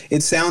 but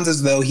it sounds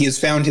as though he has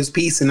found his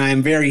peace, and I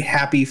am very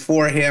happy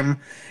for him,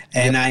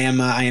 and I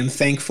am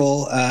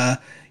thankful. I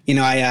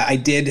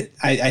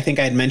think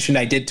I had mentioned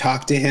I did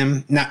talk to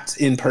him, not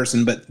in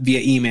person, but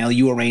via email.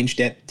 You arranged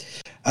it.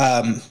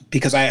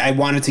 Because I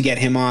wanted to get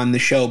him on the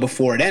show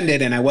before it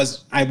ended, and I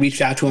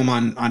reached out to him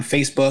on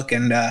Facebook,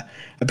 and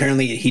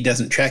apparently he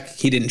didn't check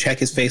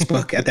his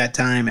Facebook at that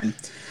time, and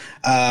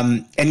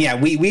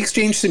we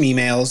exchanged some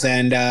emails,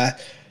 and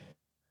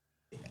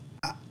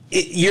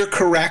you're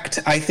correct.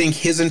 I think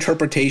his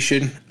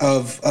interpretation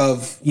of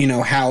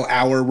how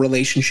our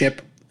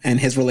relationship and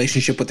his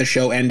relationship with the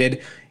show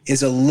ended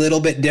is a little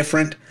bit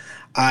different.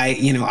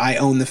 I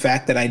own the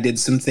fact that I did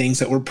some things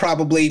that were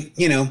probably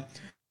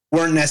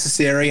weren't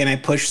necessary, and I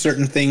pushed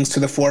certain things to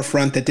the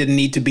forefront that didn't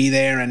need to be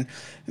there.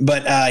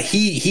 But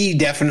he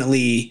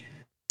definitely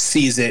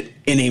sees it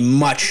in a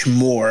much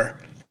more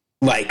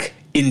like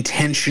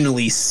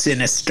intentionally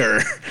sinister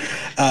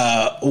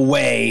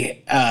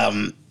way.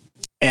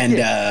 And,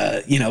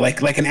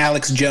 like an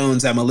Alex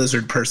Jones, I'm a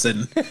lizard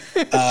person,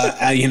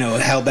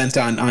 hell bent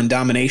on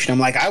domination. I'm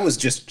like, I was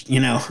just,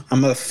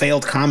 I'm a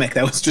failed comic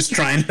that was just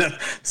trying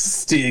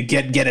to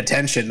get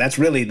attention. That's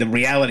really the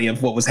reality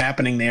of what was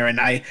happening there. And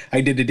I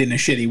did it in a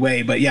shitty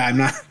way. But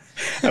yeah,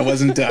 I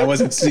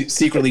wasn't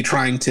secretly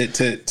trying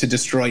to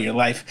destroy your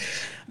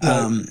life,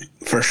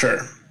 for sure.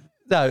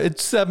 No,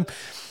 it's,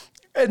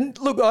 and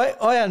look,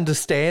 I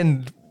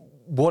understand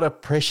what a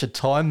pressure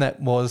time that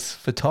was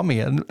for Tommy.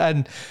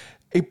 And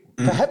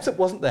perhaps it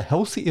wasn't the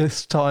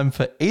healthiest time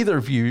for either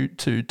of you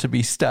to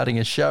be starting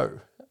a show.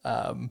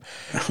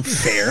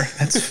 Fair.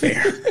 That's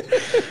fair.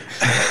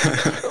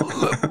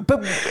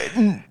 But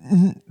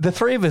the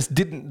three of us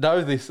didn't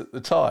know this at the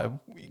time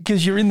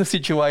because you're in the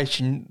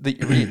situation that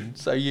you're in.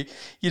 So you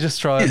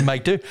just try and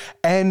make do.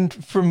 And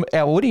from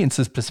our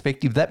audience's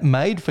perspective, that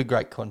made for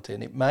great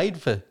content. It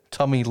made for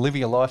Tommy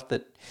living a life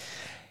that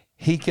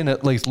he can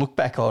at least look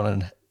back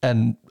on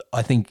and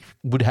I think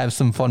would have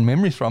some fond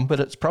memories from, but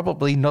it's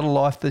probably not a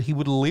life that he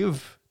would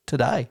live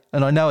today.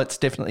 And I know it's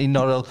definitely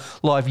not a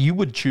life you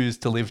would choose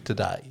to live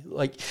today.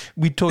 Like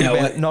we talk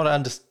about not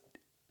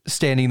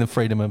understanding the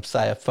freedom of,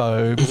 say, a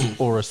phone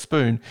or a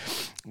spoon,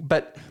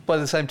 but by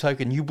the same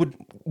token, you would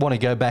want to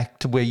go back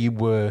to where you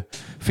were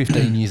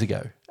 15 years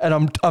ago.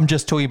 And I'm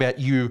just talking about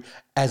you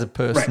as a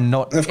person,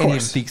 not any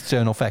of the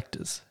external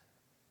factors.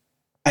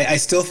 I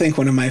still think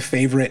one of my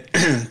favorite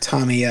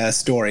Tommy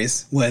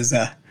stories was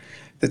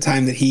the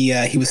time that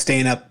he was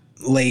staying up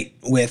late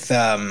with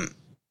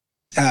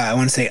I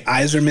want to say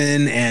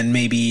Iserman and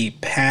maybe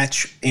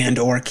Patch and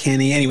or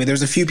Kenny. Anyway,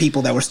 there's a few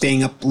people that were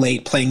staying up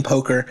late playing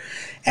poker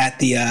at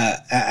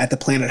the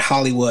Planet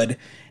Hollywood,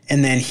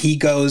 and then he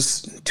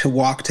goes to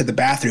walk to the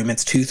bathroom.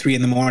 It's 2-3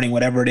 in the morning,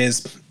 whatever it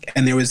is,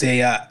 and there was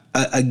a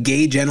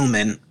gay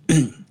gentleman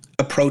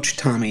approached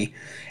Tommy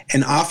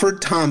and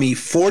offered Tommy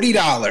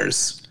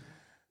 $40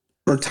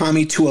 for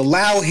Tommy to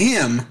allow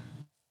him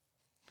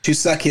to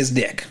suck his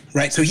dick,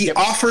 right? So he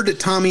offered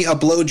Tommy a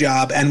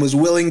blowjob and was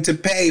willing to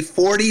pay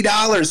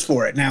 $40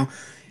 for it. Now,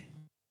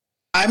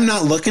 I'm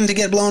not looking to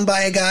get blown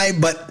by a guy,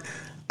 but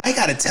I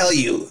got to tell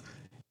you,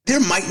 there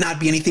might not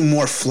be anything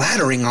more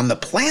flattering on the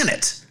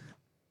planet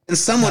than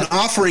someone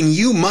offering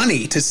you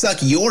money to suck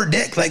your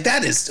dick. Like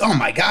that is, oh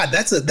my God,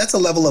 that's a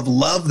level of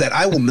love that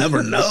I will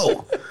never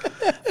know.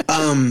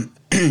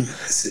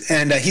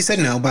 And he said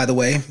no, by the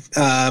way.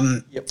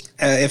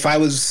 If I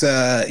was,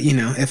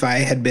 if I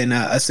had been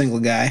a single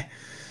guy,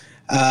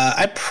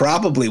 I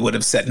probably would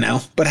have said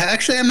no. But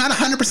actually, I'm not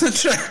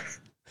 100% sure.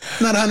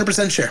 Not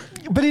 100% sure.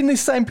 But in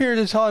this same period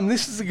of time,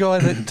 this is the guy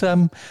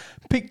that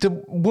picked a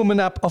woman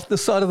up off the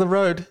side of the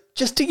road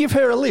just to give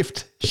her a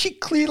lift. She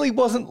clearly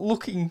wasn't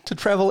looking to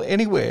travel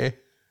anywhere,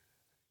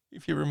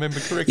 if you remember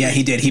correctly. Yeah,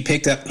 he did. He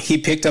picked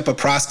up a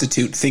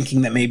prostitute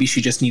thinking that maybe she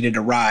just needed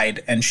a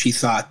ride, and she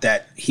thought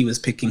that he was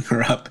picking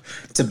her up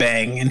to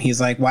bang. And he's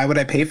like, why would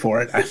I pay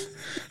for it?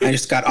 I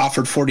just got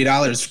offered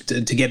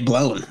 $40 to get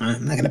blown.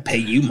 I'm not going to pay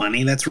you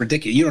money. That's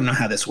ridiculous. You don't know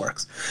how this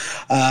works.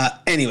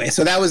 Anyway,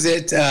 so that was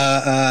it.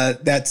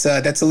 That's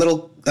a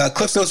little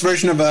Cliff Notes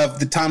version of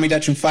the Tommy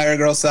Dutch and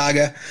Fyrefirl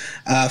saga.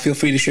 Feel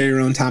free to share your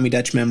own Tommy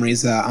Dutch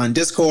memories on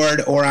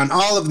Discord or on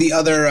all of the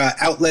other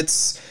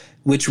outlets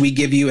which we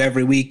give you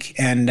every week,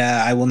 and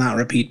I will not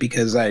repeat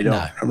because I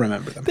don't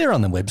remember them. They're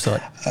on the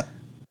website.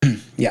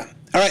 Yeah.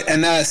 All right,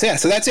 and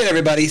so that's it,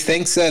 everybody.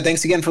 Thanks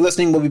again for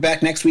listening. We'll be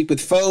back next week with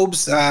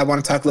Phobes. I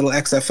want to talk a little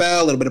XFL,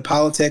 a little bit of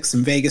politics,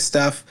 some Vegas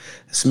stuff,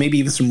 so maybe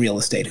even some real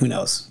estate. Who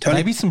knows? Tony?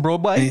 Maybe some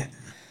Broadway.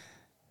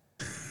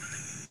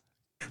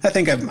 I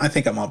think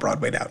I'm all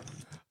Broadwayed out.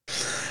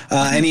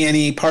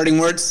 Any parting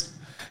words?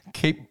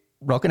 Keep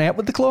rocking out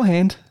with the claw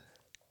hand.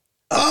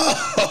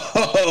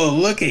 Oh,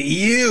 look at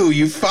you.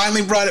 You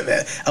finally brought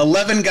it.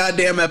 11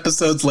 goddamn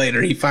episodes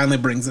later, he finally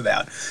brings it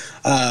out.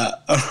 All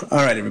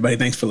right, everybody.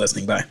 Thanks for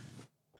listening. Bye.